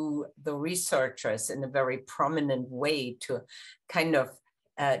to the researchers in a very prominent way to kind of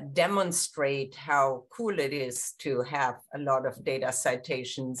demonstrate how cool it is to have a lot of data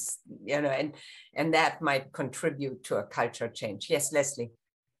citations, you know, and that might contribute to a culture change. Yes, Leslie.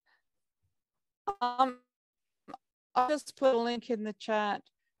 I just put a link in the chat.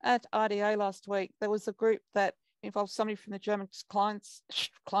 At RDA last week, there was a group that involved somebody from the German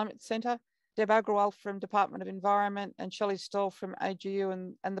Climate Center, Deb Agrawal from Department of Environment, and Shelley Stoll from EGU,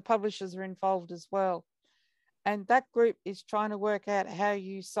 and the publishers are involved as well. And that group is trying to work out how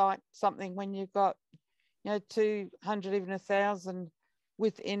you cite something when you've got, you know, 200, even 1,000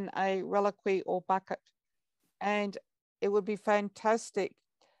 within a reliquary or bucket. And it would be fantastic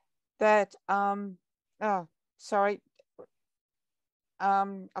that, I've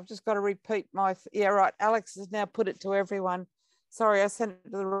just got to repeat yeah, right. Alex has now put it to everyone. Sorry, I sent it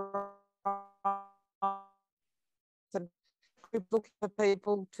to the wrong. Looking for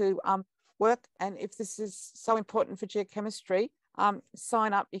people to work, and if this is so important for geochemistry,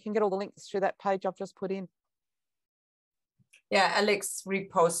 sign up. You can get all the links through that page I've just put in. Yeah, Alex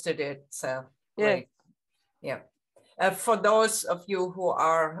reposted it, so great. Yeah. For those of you who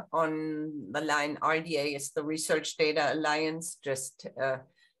are on the line, RDA is the Research Data Alliance. Just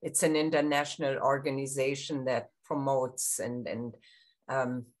it's an international organization that promotes and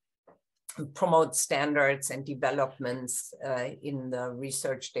promote standards and developments in the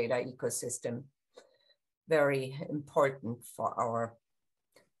research data ecosystem. Very important for our,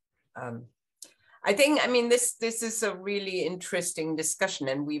 I mean, this is a really interesting discussion,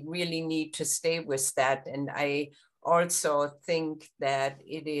 and we really need to stay with that. And I also think that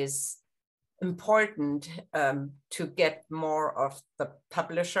it is important to get more of the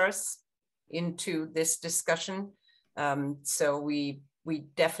publishers into this discussion. So we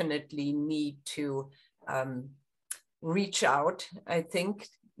definitely need to reach out. I think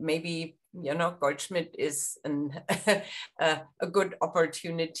maybe, you know, Goldschmidt is a good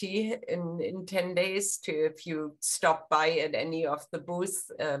opportunity in 10 days to, if you stop by at any of the booths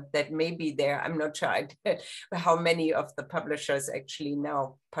that may be there. I'm not sure how many of the publishers actually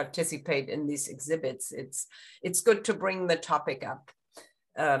now participate in these exhibits. It's good to bring the topic up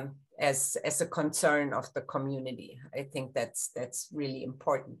as a concern of the community. I think that's really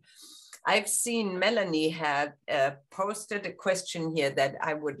important. I've seen Melanie had posted a question here that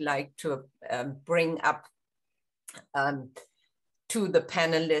I would like to bring up to the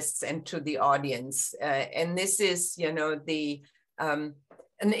panelists and to the audience. And this is, you know, an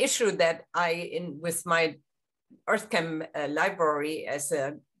issue that with my EarthChem library as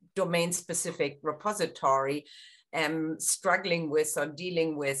a domain-specific repository, am struggling with or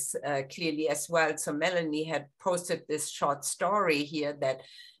dealing with clearly as well. So Melanie had posted this short story here that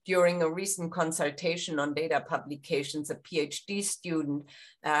during a recent consultation on data publications, a PhD student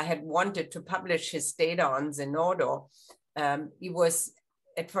had wanted to publish his data on Zenodo. He was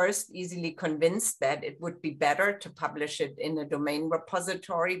at first easily convinced that it would be better to publish it in a domain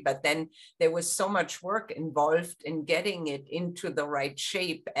repository, but then there was so much work involved in getting it into the right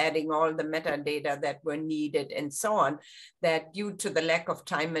shape, adding all the metadata that were needed and so on, that due to the lack of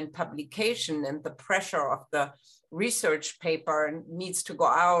time and publication and the pressure of the research paper needs to go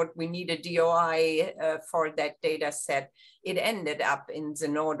out, we need a DOI for that data set, it ended up in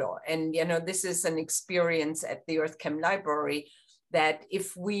Zenodo. And you know, this is an experience at the EarthChem library that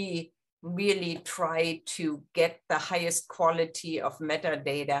if we really try to get the highest quality of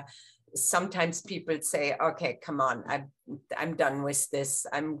metadata, sometimes people say, okay, come on, I'm done with this.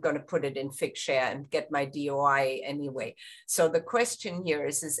 I'm going to put it in Figshare and get my DOI anyway. So the question here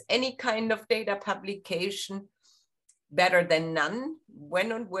is any kind of data publication better than none?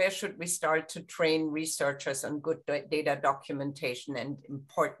 When and where should we start to train researchers on good data documentation and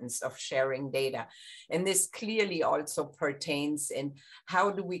importance of sharing data? And this clearly also pertains in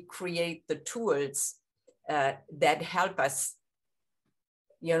how do we create the tools that help us,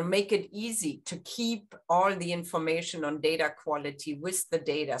 you know, make it easy to keep all the information on data quality with the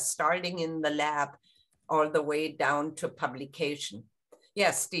data, starting in the lab all the way down to publication.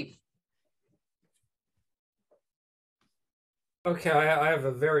 Yes, Steve. Okay, I have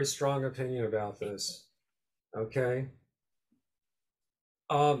a very strong opinion about this. Okay.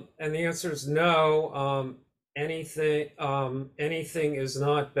 And the answer is no. Anything is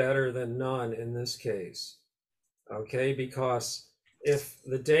not better than none in this case. Okay, because if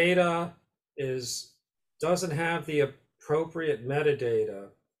the data doesn't have the appropriate metadata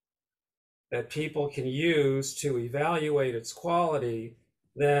that people can use to evaluate its quality,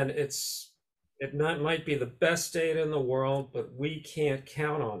 then it might be the best data in the world, but we can't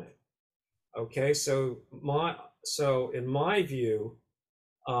count on it. Okay, so in my view,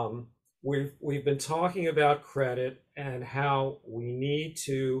 we've been talking about credit and how we need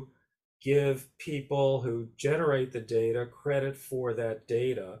to give people who generate the data credit for that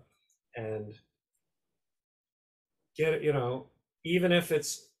data, and get, you know, even if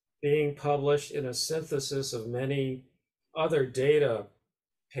it's being published in a synthesis of many other data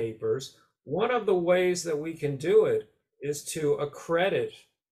papers, one of the ways that we can do it is to accredit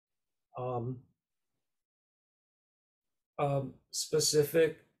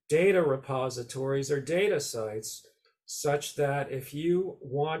specific data repositories or data sites, such that if you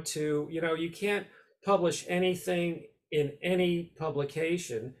want to, you know, you can't publish anything in any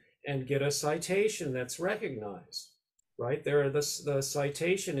publication and get a citation that's recognized, right? There are the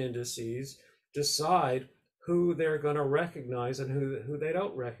citation indices decide who they're going to recognize and who they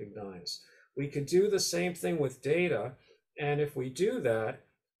don't recognize. We could do the same thing with data. And if we do that,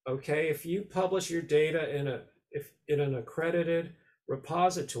 okay, if you publish your data in an accredited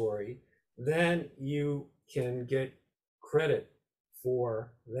repository, then you can get credit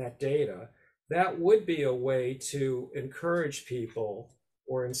for that data. That would be a way to encourage people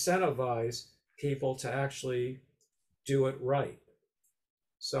or incentivize people to actually do it right.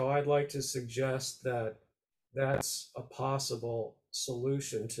 So I'd like to suggest that that's a possible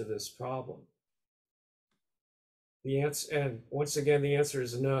solution to this problem. The answer, and once again, the answer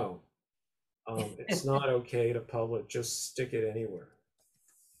is no. It's not okay to publish, just stick it anywhere.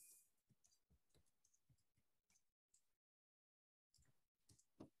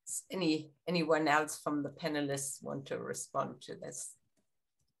 Anyone else from the panelists want to respond to this?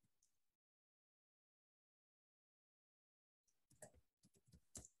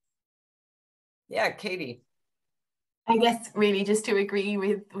 Yeah, Katie. I guess really just to agree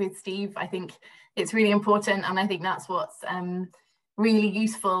with Steve, I think it's really important, and I think that's what's really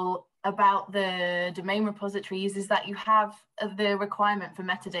useful about the domain repositories is that you have the requirement for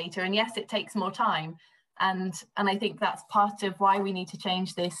metadata, and yes, it takes more time, and I think that's part of why we need to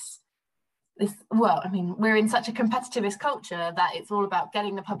change this. Well, I mean, we're in such a competitivist culture that it's all about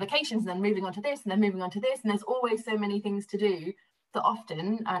getting the publications and then moving on to this and then moving on to this, and there's always so many things to do that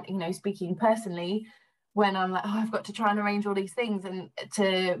often, and you know, speaking personally, when I'm like, oh, I've got to try and arrange all these things and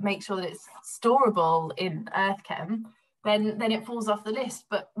to make sure that it's storable in EarthChem, then it falls off the list.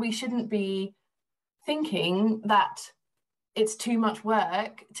 But we shouldn't be thinking that it's too much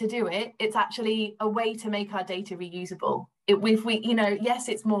work to do it. It's actually a way to make our data reusable. If we, you know, yes,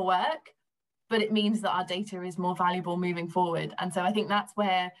 it's more work, but it means that our data is more valuable moving forward. And so I think that's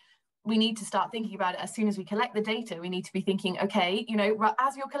where we need to start thinking about it. As soon as we collect the data, we need to be thinking, okay, you know,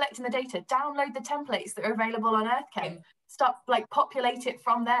 as you're collecting the data, download the templates that are available on EarthChem. Start, like, populate it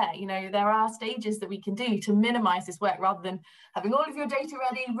from there. You know, there are stages that we can do to minimize this work rather than having all of your data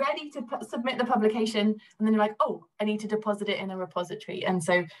ready to submit the publication. And then you're like, oh, I need to deposit it in a repository. And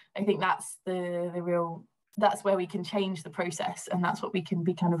so I think that's that's where we can change the process. And that's what we can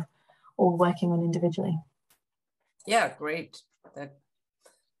be kind of all working on individually. Yeah, great. That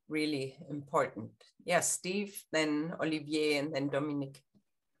really important. Yeah, Steve, then Olivier, and then Dominique.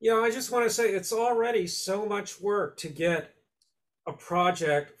 Yeah, I just want to say it's already so much work to get a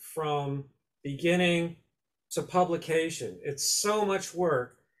project from beginning to publication. It's so much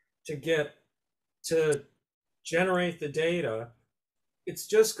work to generate the data. It's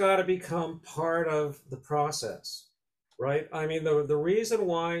just got to become part of the process, right? I mean, the reason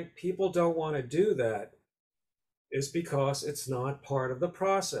why people don't want to do that is because it's not part of the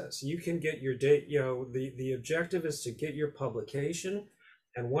process. You can get your data, you know, the objective is to get your publication.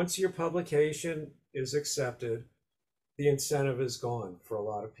 And once your publication is accepted, the incentive is gone for a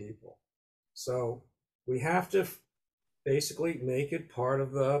lot of people. So we have to basically make it part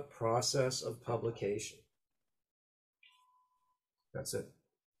of the process of publication. That's it.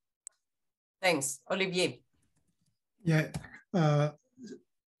 Thanks. Olivier. Yeah.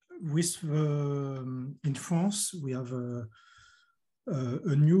 In France, we have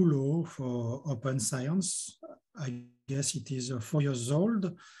a new law for open science. I guess it is 4 years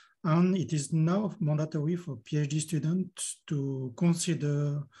old, and it is now mandatory for PhD students to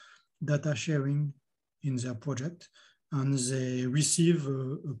consider data sharing in their project, and they receive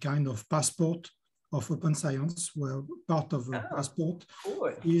a kind of passport of open science, where part of the passport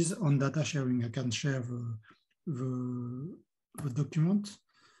is on data sharing. I can share the document.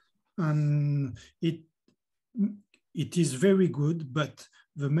 And it is very good, but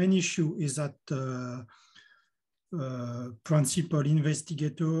the main issue is that principal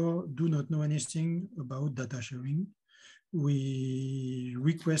investigators do not know anything about data sharing. We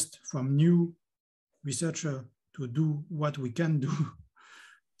request from new researchers to do what we can do.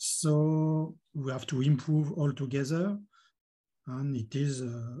 So we have to improve all together. And it is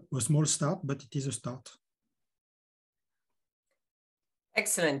a small start, but it is a start.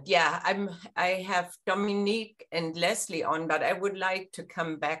 Excellent. Yeah, I have Dominique and Leslie on, but I would like to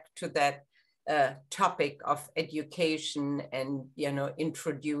come back to that topic of education and, you know,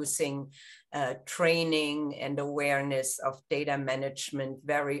 introducing training and awareness of data management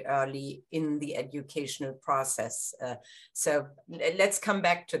very early in the educational process. So let's come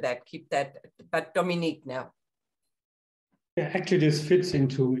back to that. Keep that. But Dominique now. Yeah, actually, this fits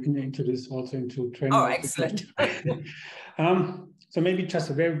into this also into training. Oh, excellent. So maybe just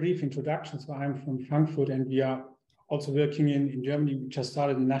a very brief introduction. So I'm from Frankfurt, and we are also working in Germany. We just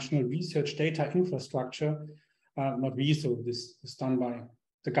started a national research data infrastructure. Not we, so this is done by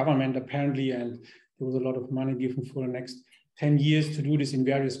the government apparently, and there was a lot of money given for the next 10 years to do this in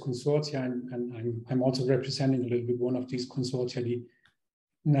various consortia, and I'm also representing a little bit one of these consortia, the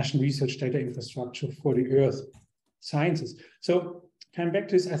National Research Data Infrastructure for the Earth Sciences. So coming back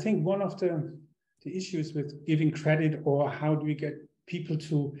to this, I think one of the issues with giving credit, or how do we get people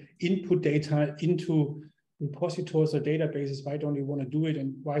to input data into repositories or databases, why don't they want to do it,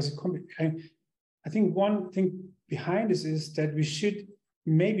 and why is it complicated? I think one thing behind this is that we should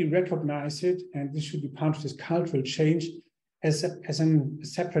maybe recognize it, and this should be part of this cultural change as a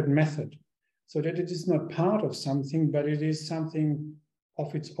separate method, so that it is not part of something, but it is something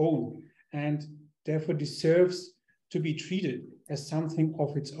of its own, and therefore deserves to be treated as something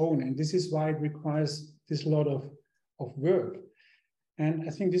of its own. And this is why it requires this lot of work. And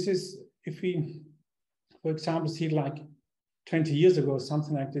I think this is, if we, for example, see like 20 years ago,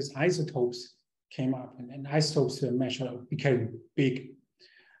 something like this, isotopes came up, and isotopes were measured, became big.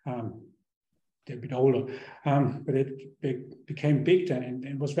 they're a bit older, but it became big then, and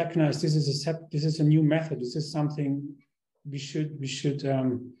it was recognized. This is a new method. This is something we should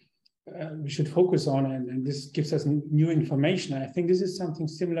focus on, and this gives us new information. And I think this is something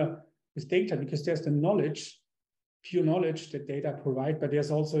similar with data, because there's the knowledge, pure knowledge that data provide, but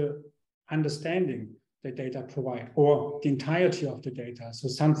there's also understanding that data provide, or the entirety of the data. So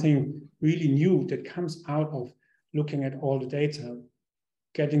something really new that comes out of looking at all the data,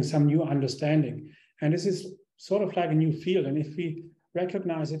 getting some new understanding. And this is sort of like a new field. And if we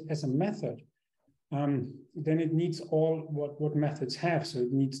recognize it as a method, then it needs all what methods have. So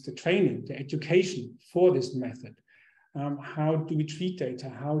it needs the training, the education for this method. How do we treat data?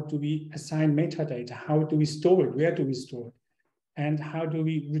 How do we assign metadata? How do we store it? Where do we store it? And how do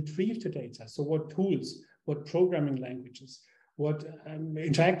we retrieve the data? So what tools, what programming languages, what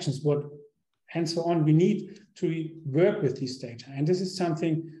interactions, and so on. We need to work with these data. And this is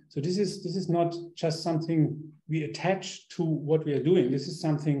something, so this is not just something we attach to what we are doing. This is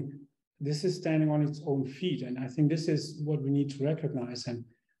something, this is standing on its own feet. And I think this is what we need to recognize. And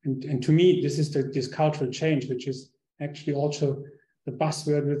to me, this is this cultural change, which is actually also the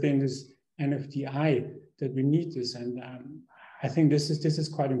buzzword within this NFDI, that we need this. And I think this is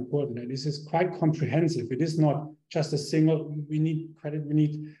quite important. And this is quite comprehensive. It is not just a single, we need credit, we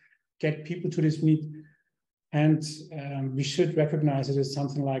need get people to this, and we should recognize it as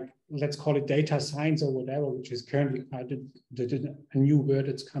something like, let's call it data science or whatever, which is currently a new word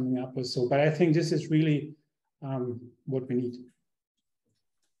that's coming up or so. But I think this is really what we need.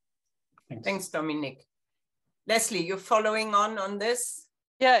 Thanks. Thanks, Dominic. Leslie, you're following on this?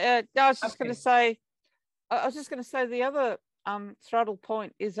 Yeah, I was just going to say, the other throttle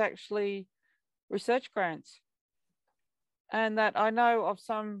point is actually research grants. And that I know of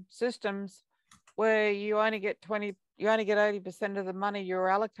some systems where you only get 80% of the money you're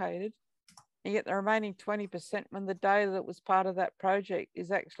allocated. You get the remaining 20% when the data that was part of that project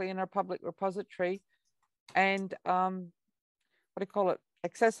is actually in a public repository and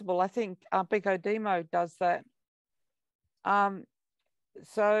accessible. I think Pico Demo does that.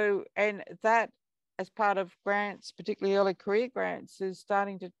 So, and that as part of grants, particularly early career grants, is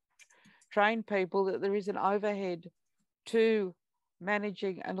starting to train people that there is an overhead to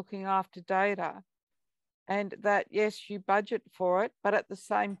managing and looking after data, and that yes, you budget for it, but at the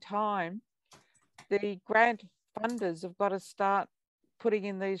same time the grant funders have got to start putting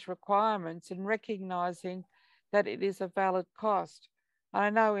in these requirements and recognizing that it is a valid cost. I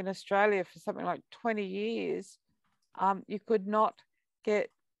know in Australia for something like 20 years you could not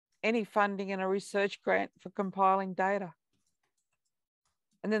get any funding in a research grant for compiling data,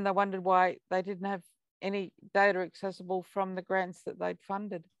 and then they wondered why they didn't have any data accessible from the grants that they'd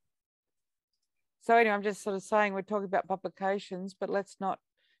funded. So anyway, I'm just sort of saying we're talking about publications, but let's not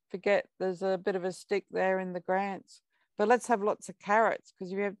forget there's a bit of a stick there in the grants. But let's have lots of carrots,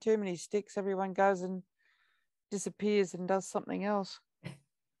 because if you have too many sticks, everyone goes and disappears and does something else.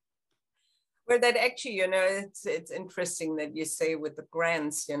 Well, that actually, you know, it's interesting that you say with the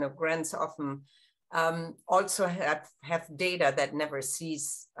grants, you know, grants often also have data that never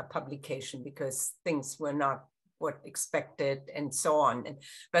sees a publication because things were not what expected and so on.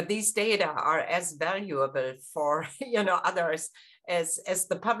 But these data are as valuable for, you know, others as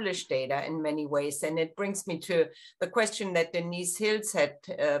the published data in many ways. And it brings me to the question that Denise Hills had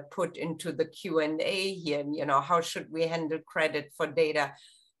put into the Q&A here, you know, how should we handle credit for data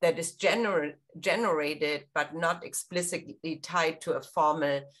that is generated but not explicitly tied to a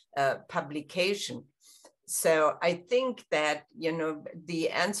formal publication? So I think that, you know, the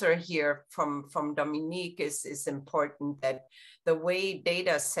answer here from Dominique is important, that the way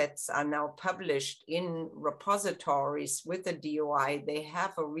data sets are now published in repositories with the DOI, they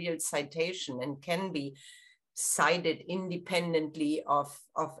have a real citation and can be cited independently of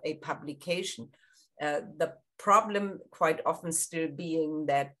a publication. The problem quite often still being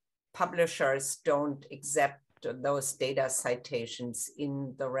that publishers don't accept those data citations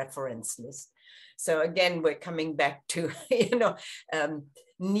in the reference list. So again, we're coming back to, you know,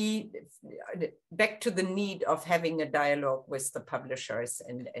 back to the need of having a dialogue with the publishers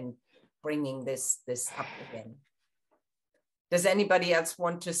and bringing this up again. Does anybody else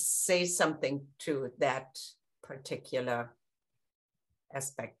want to say something to that particular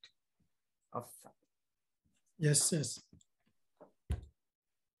aspect of? Yes.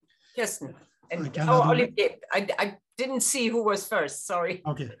 Kirsten. And, Olivier, I didn't see who was first, sorry.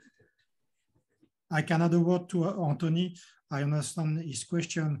 Okay. I can add a word to Anthony. I understand his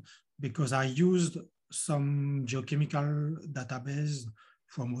question because I used some geochemical database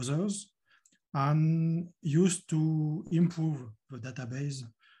from others and used to improve the database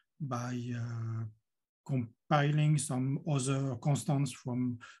by compiling some other constants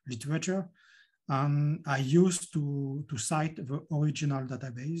from literature. And I used to cite the original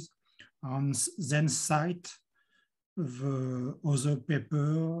database and then cite the other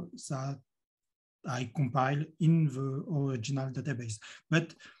paper that I compile in the original database.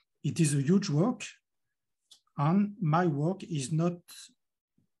 But it is a huge work, and my work is not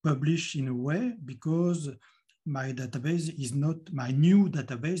published in a way because my database is not, my new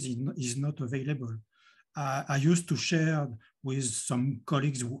database is not available. I used to share with some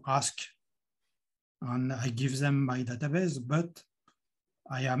colleagues who ask, and I give them my database, but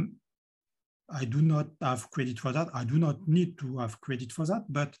I do not have credit for that. I do not need to have credit for that,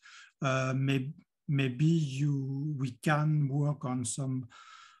 but maybe we can work on some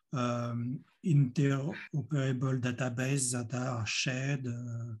interoperable database that are shared.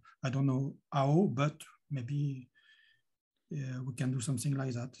 I don't know how, but maybe we can do something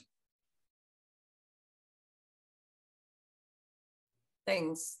like that.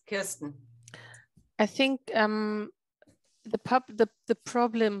 Thanks, Kirsten. I think the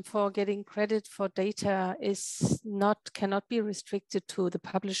problem for getting credit for data cannot be restricted to the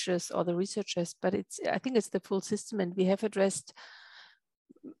publishers or the researchers, but I think it's the full system, and we have addressed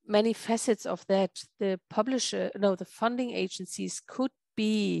many facets of that. The funding agencies could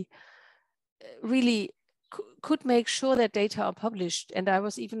be really could make sure that data are published. And I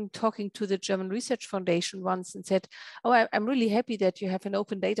was even talking to the German Research Foundation once and said, oh, I'm really happy that you have an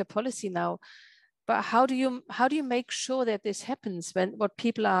open data policy now. But how do you make sure that this happens when what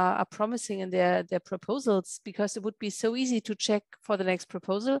people are promising in their proposals? Because it would be so easy to check for the next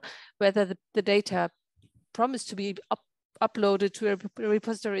proposal whether the data promised to be uploaded to a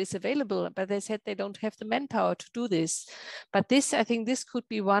repository is available, but they said they don't have the manpower to do this. But I think this could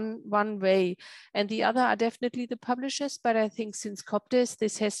be one way, and the other are definitely the publishers. But I think since COPTES,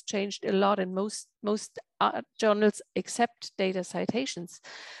 this has changed a lot, and most journals accept data citations,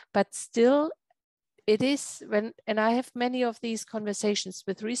 but still. It is and I have many of these conversations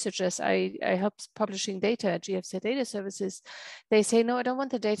with researchers. I help publishing data at GFZ Data Services. They say, no, I don't want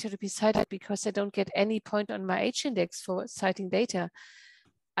the data to be cited because I don't get any point on my H-index for citing data.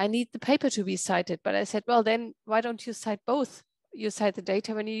 I need the paper to be cited. But I said, well, then why don't you cite both? You cite the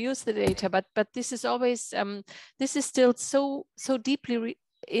data when you use the data. But this is always, this is still so deeply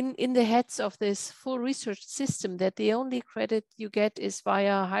in the heads of this full research system that the only credit you get is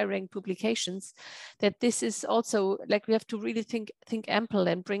via high-ranked publications. That this is also like we have to really think ample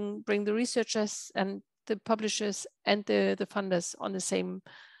and bring the researchers and the publishers and the funders on the same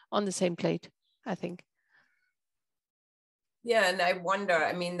plate, I think. Yeah, and I wonder,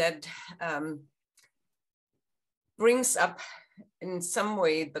 I mean, that brings up in some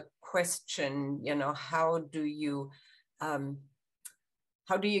way the question,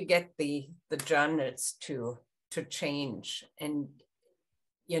 how do you get the journals to change? And,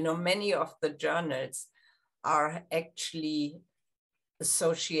 many of the journals are actually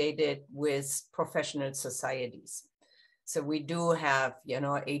associated with professional societies. So we do have,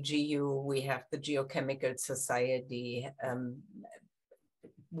 EGU, we have the Geochemical Society.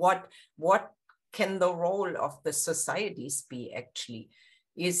 What can the role of the societies be actually?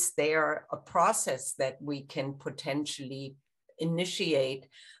 Is there a process that we can potentially initiate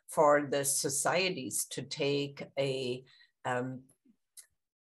for the societies to take a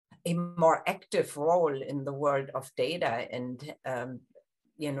more active role in the world of data and,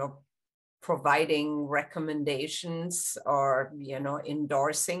 providing recommendations or,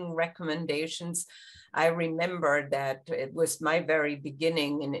 endorsing recommendations? I remember that it was my very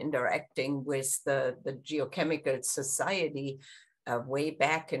beginning in interacting with the Geochemical Society. Way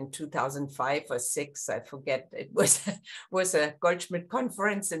back in 2005 or 6, I forget, it was a Goldschmidt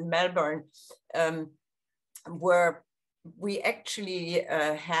conference in Melbourne, where we actually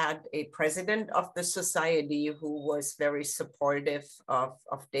had a president of the society who was very supportive of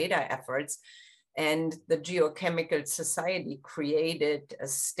data efforts. And the Geochemical Society created a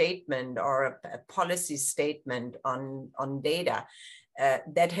statement or a policy statement on data.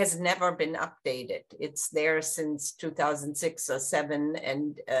 That has never been updated. It's there since 2006 or 7,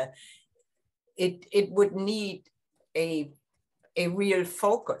 and it would need a real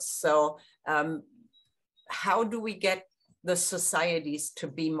focus. So how do we get the societies to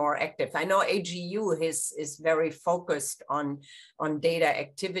be more active? I know EGU is very focused on data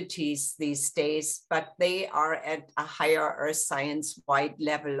activities these days, but they are at a higher earth science-wide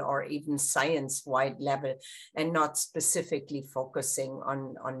level or even science-wide level and not specifically focusing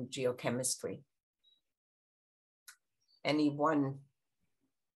on geochemistry. Anyone?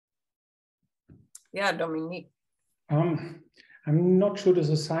 Yeah, Dominique. I'm not sure the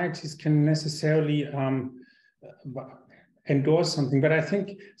societies can necessarily endorse something, but I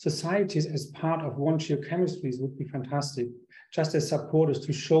think societies as part of one geochemistries would be fantastic, just as supporters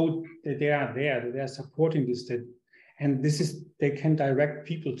to show that they are there, that they are supporting this, and this is, they can direct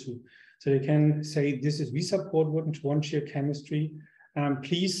people to. So they can say, this is, we support one geochemistry,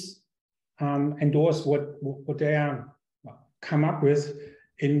 please endorse what they are come up with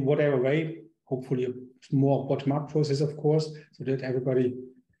in whatever way, hopefully a more bottom-up process, of course, so that everybody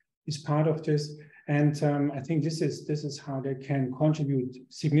is part of this. And I think this is how they can contribute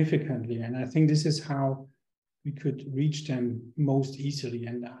significantly. And I think this is how we could reach them most easily.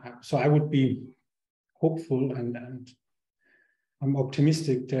 And so I would be hopeful and I'm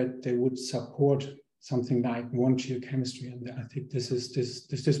optimistic that they would support something like one geochemistry. And I think this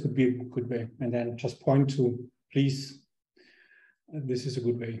would be a good way. And then just point to, please, this is a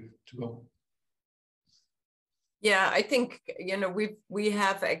good way to go. Yeah, I think, you know, we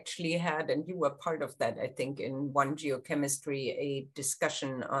have actually had, and you were part of that, I think, in One Geochemistry, a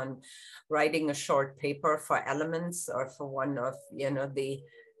discussion on writing a short paper for elements or for one of, you know, the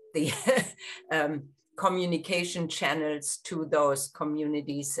communication channels to those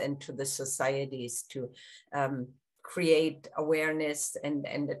communities and to the societies to create awareness and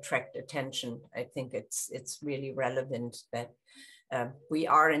attract attention. I think it's really relevant that we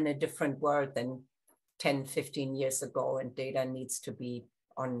are in a different world than 10, 15 years ago, and data needs to be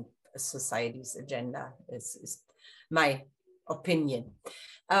on a society's agenda, is my opinion.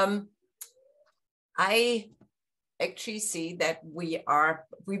 I actually see that we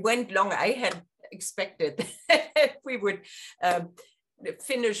went long. I had expected that we would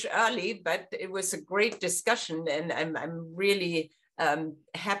finish early, but it was a great discussion, and I'm really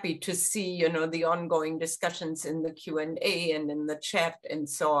happy to see, you know, the ongoing discussions in the Q&A and in the chat and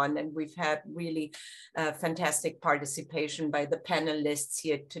so on. And we've had really fantastic participation by the panelists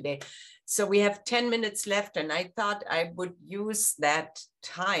here today. So we have 10 minutes left, and I thought I would use that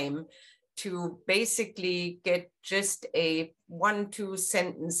time to basically get just a 1-2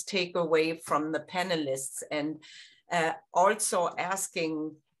 sentence takeaway from the panelists, and also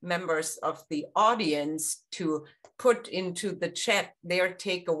asking members of the audience to put into the chat their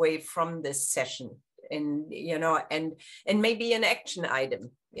takeaway from this session, and you know, and maybe an action item,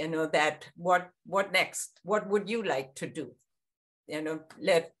 you know, that what next, what would you like to do, you know,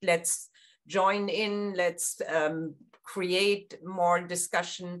 let's join in, let's create more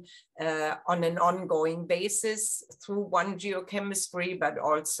discussion on an ongoing basis through One Geochemistry, but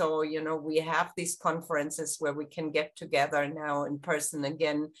also, you know, we have these conferences where we can get together now in person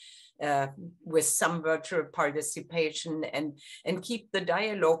again with some virtual participation, and keep the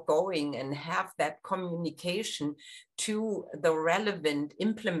dialogue going and have that communication to the relevant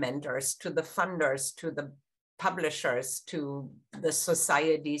implementers, to the funders, to the publishers, to the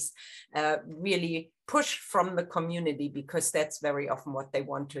societies, really push from the community, because that's very often what they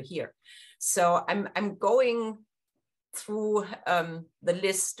want to hear. So I'm going through the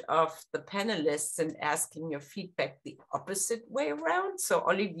list of the panelists and asking your feedback the opposite way around. So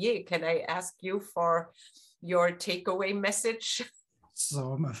Olivier, can I ask you for your takeaway message?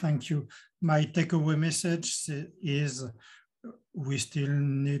 So thank you. My takeaway message is we still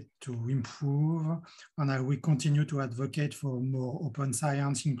need to improve, and I will continue to advocate for more open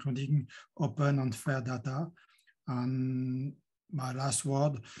science, including open and fair data. And my last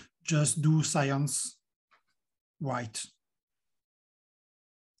word, just do science right.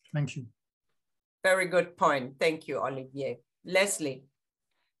 Thank you. Very good point. Thank you, Olivier. Leslie.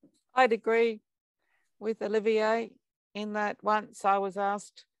 I'd agree with Olivier in that once I was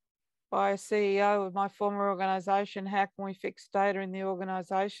asked by a CEO of my former organization, how can we fix data in the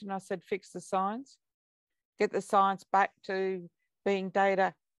organization? I said, fix the science, get the science back to being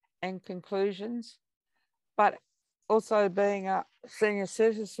data and conclusions. But also being a senior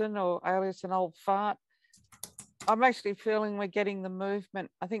citizen, or alias an old fart, I'm actually feeling we're getting the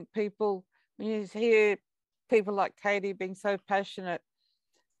movement. I think people, when you hear people like Katie being so passionate,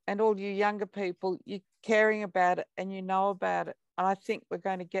 and all you younger people, you're caring about it and you know about it. And I think we're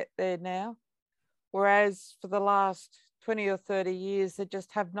going to get there now. Whereas for the last 20 or 30 years, there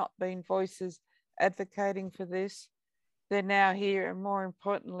just have not been voices advocating for this. They're now here, and more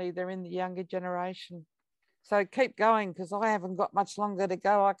importantly, they're in the younger generation. So keep going, because I haven't got much longer to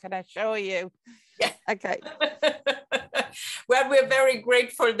go, I can assure you. Yeah. Okay. Well, we're very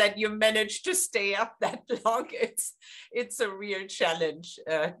grateful that you managed to stay up that long. It's a real challenge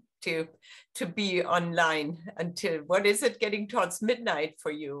to be online until, what is it, getting towards midnight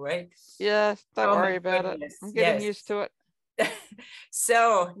for you, right? Yeah, don't worry about it. I'm getting used to it.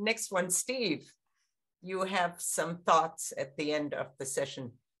 So next one, Steve. you have some thoughts at the end of the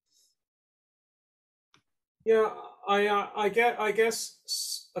session. Yeah, I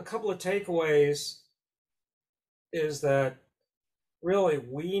guess a couple of takeaways is that really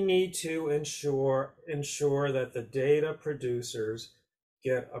we need to ensure that the data producers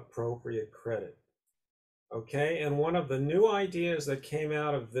get appropriate credit. Okay, and one of the new ideas that came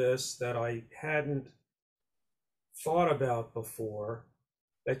out of this that I hadn't thought about before,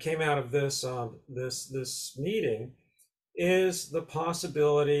 that came out of this this meeting, is the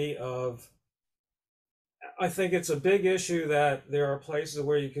possibility of, I think it's a big issue that there are places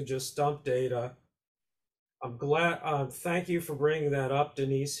where you can just dump data. I'm glad, thank you for bringing that up,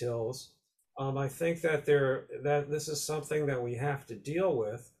 Denise Hills. I think that this is something that we have to deal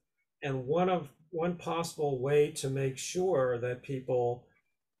with. And one possible way to make sure that people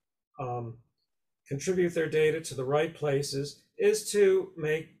contribute their data to the right places is to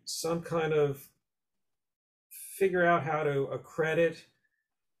make some kind of, figure out how to accredit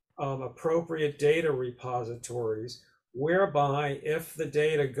appropriate data repositories, whereby if the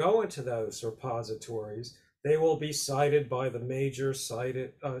data go into those repositories, they will be cited by the major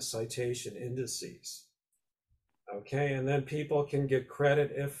citation indices. Okay, and then people can get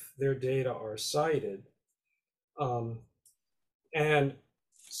credit if their data are cited. And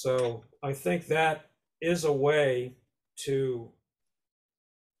so I think that is a way to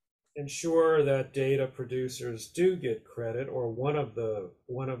ensure that data producers do get credit, or one of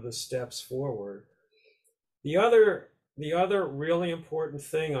the steps forward. The other really important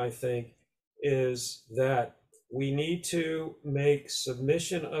thing, I think, is that we need to make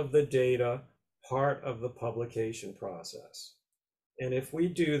submission of the data part of the publication process. And if we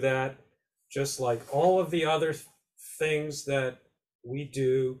do that, just like all of the other things that we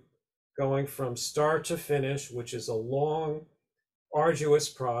do, going from start to finish, which is a long, arduous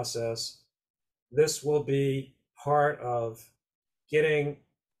process, this will be part of getting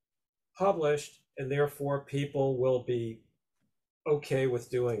published, and therefore people will be okay with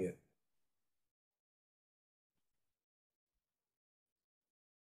doing it.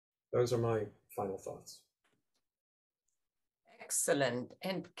 Those are my final thoughts. Excellent.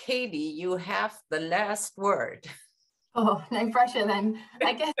 And Katie, you have the last word. Oh, no pressure then.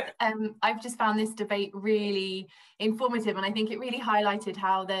 I guess I've just found this debate really informative, and I think it really highlighted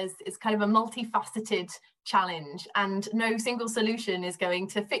how it's kind of a multifaceted challenge, and no single solution is going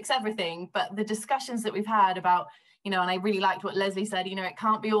to fix everything. But the discussions that we've had about, and I really liked what Leslie said, it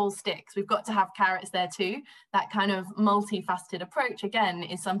can't be all sticks. We've got to have carrots there too. That kind of multifaceted approach, again,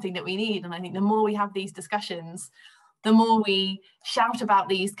 is something that we need. And I think the more we have these discussions, the more we shout about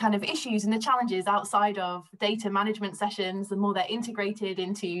these kind of issues and the challenges outside of data management sessions, the more they're integrated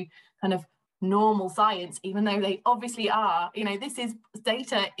into kind of normal science, even though they obviously are. This is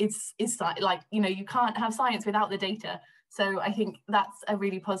data, is like, you can't have science without the data. So I think that's a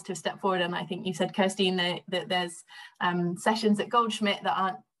really positive step forward. And I think you said, Kirstine, that there's sessions at Goldschmidt that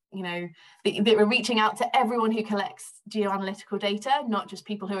aren't, that we're reaching out to everyone who collects geoanalytical data, not just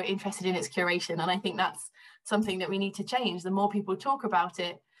people who are interested in its curation. And I think that's something that we need to change. The more people talk about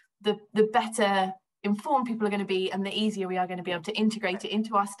it, the better informed people are going to be, and the easier we are going to be able to integrate it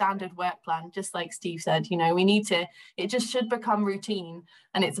into our standard work plan. Just like Steve said, we need to, it just should become routine,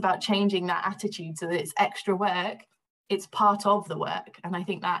 and it's about changing that attitude so that it's extra work, it's part of the work. And I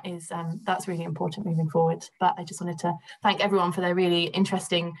think that is that's really important moving forward. But I just wanted to thank everyone for their really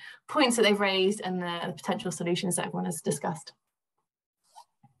interesting points that they've raised and the potential solutions that everyone has discussed.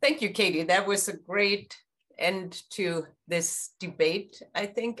 Thank you, Katie. That was a great end to this debate. I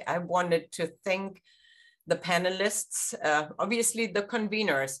think I wanted to thank the panelists, obviously the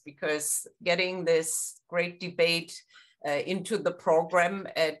conveners, because getting this great debate into the program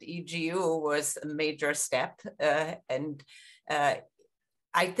at EGU was a major step. And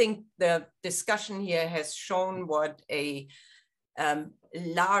I think the discussion here has shown what a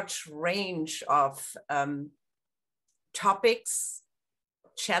large range of topics,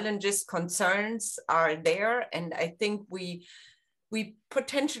 challenges, concerns are there. And I think we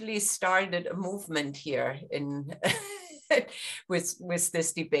potentially started a movement here in with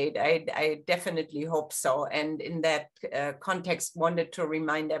this debate. I definitely hope so. And in that context, wanted to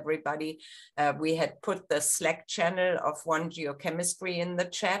remind everybody, we had put the Slack channel of One Geochemistry in the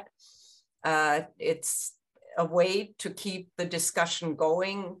chat. It's a way to keep the discussion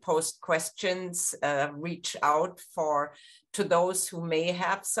going, post questions, reach out to those who may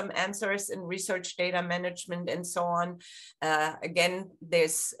have some answers in research data management and so on. Again,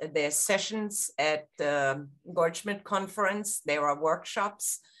 there's sessions at the Goldschmidt conference. There are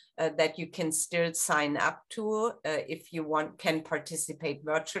workshops that you can still sign up to if you can participate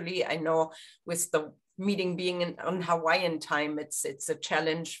virtually. I know with the meeting being on Hawaiian time, it's a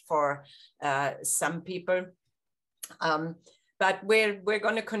challenge for some people. But we're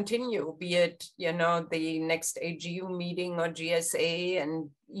going to continue, be it, you know, the next EGU meeting or GSA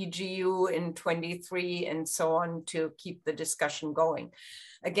and EGU in 23 and so on, to keep the discussion going.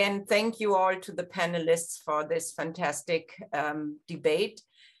 Again, thank you all to the panelists for this fantastic debate.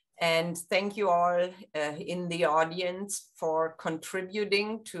 And thank you all in the audience for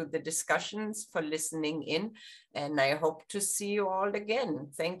contributing to the discussions, for listening in. And I hope to see you all again.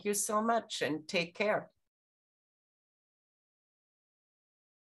 Thank you so much and take care.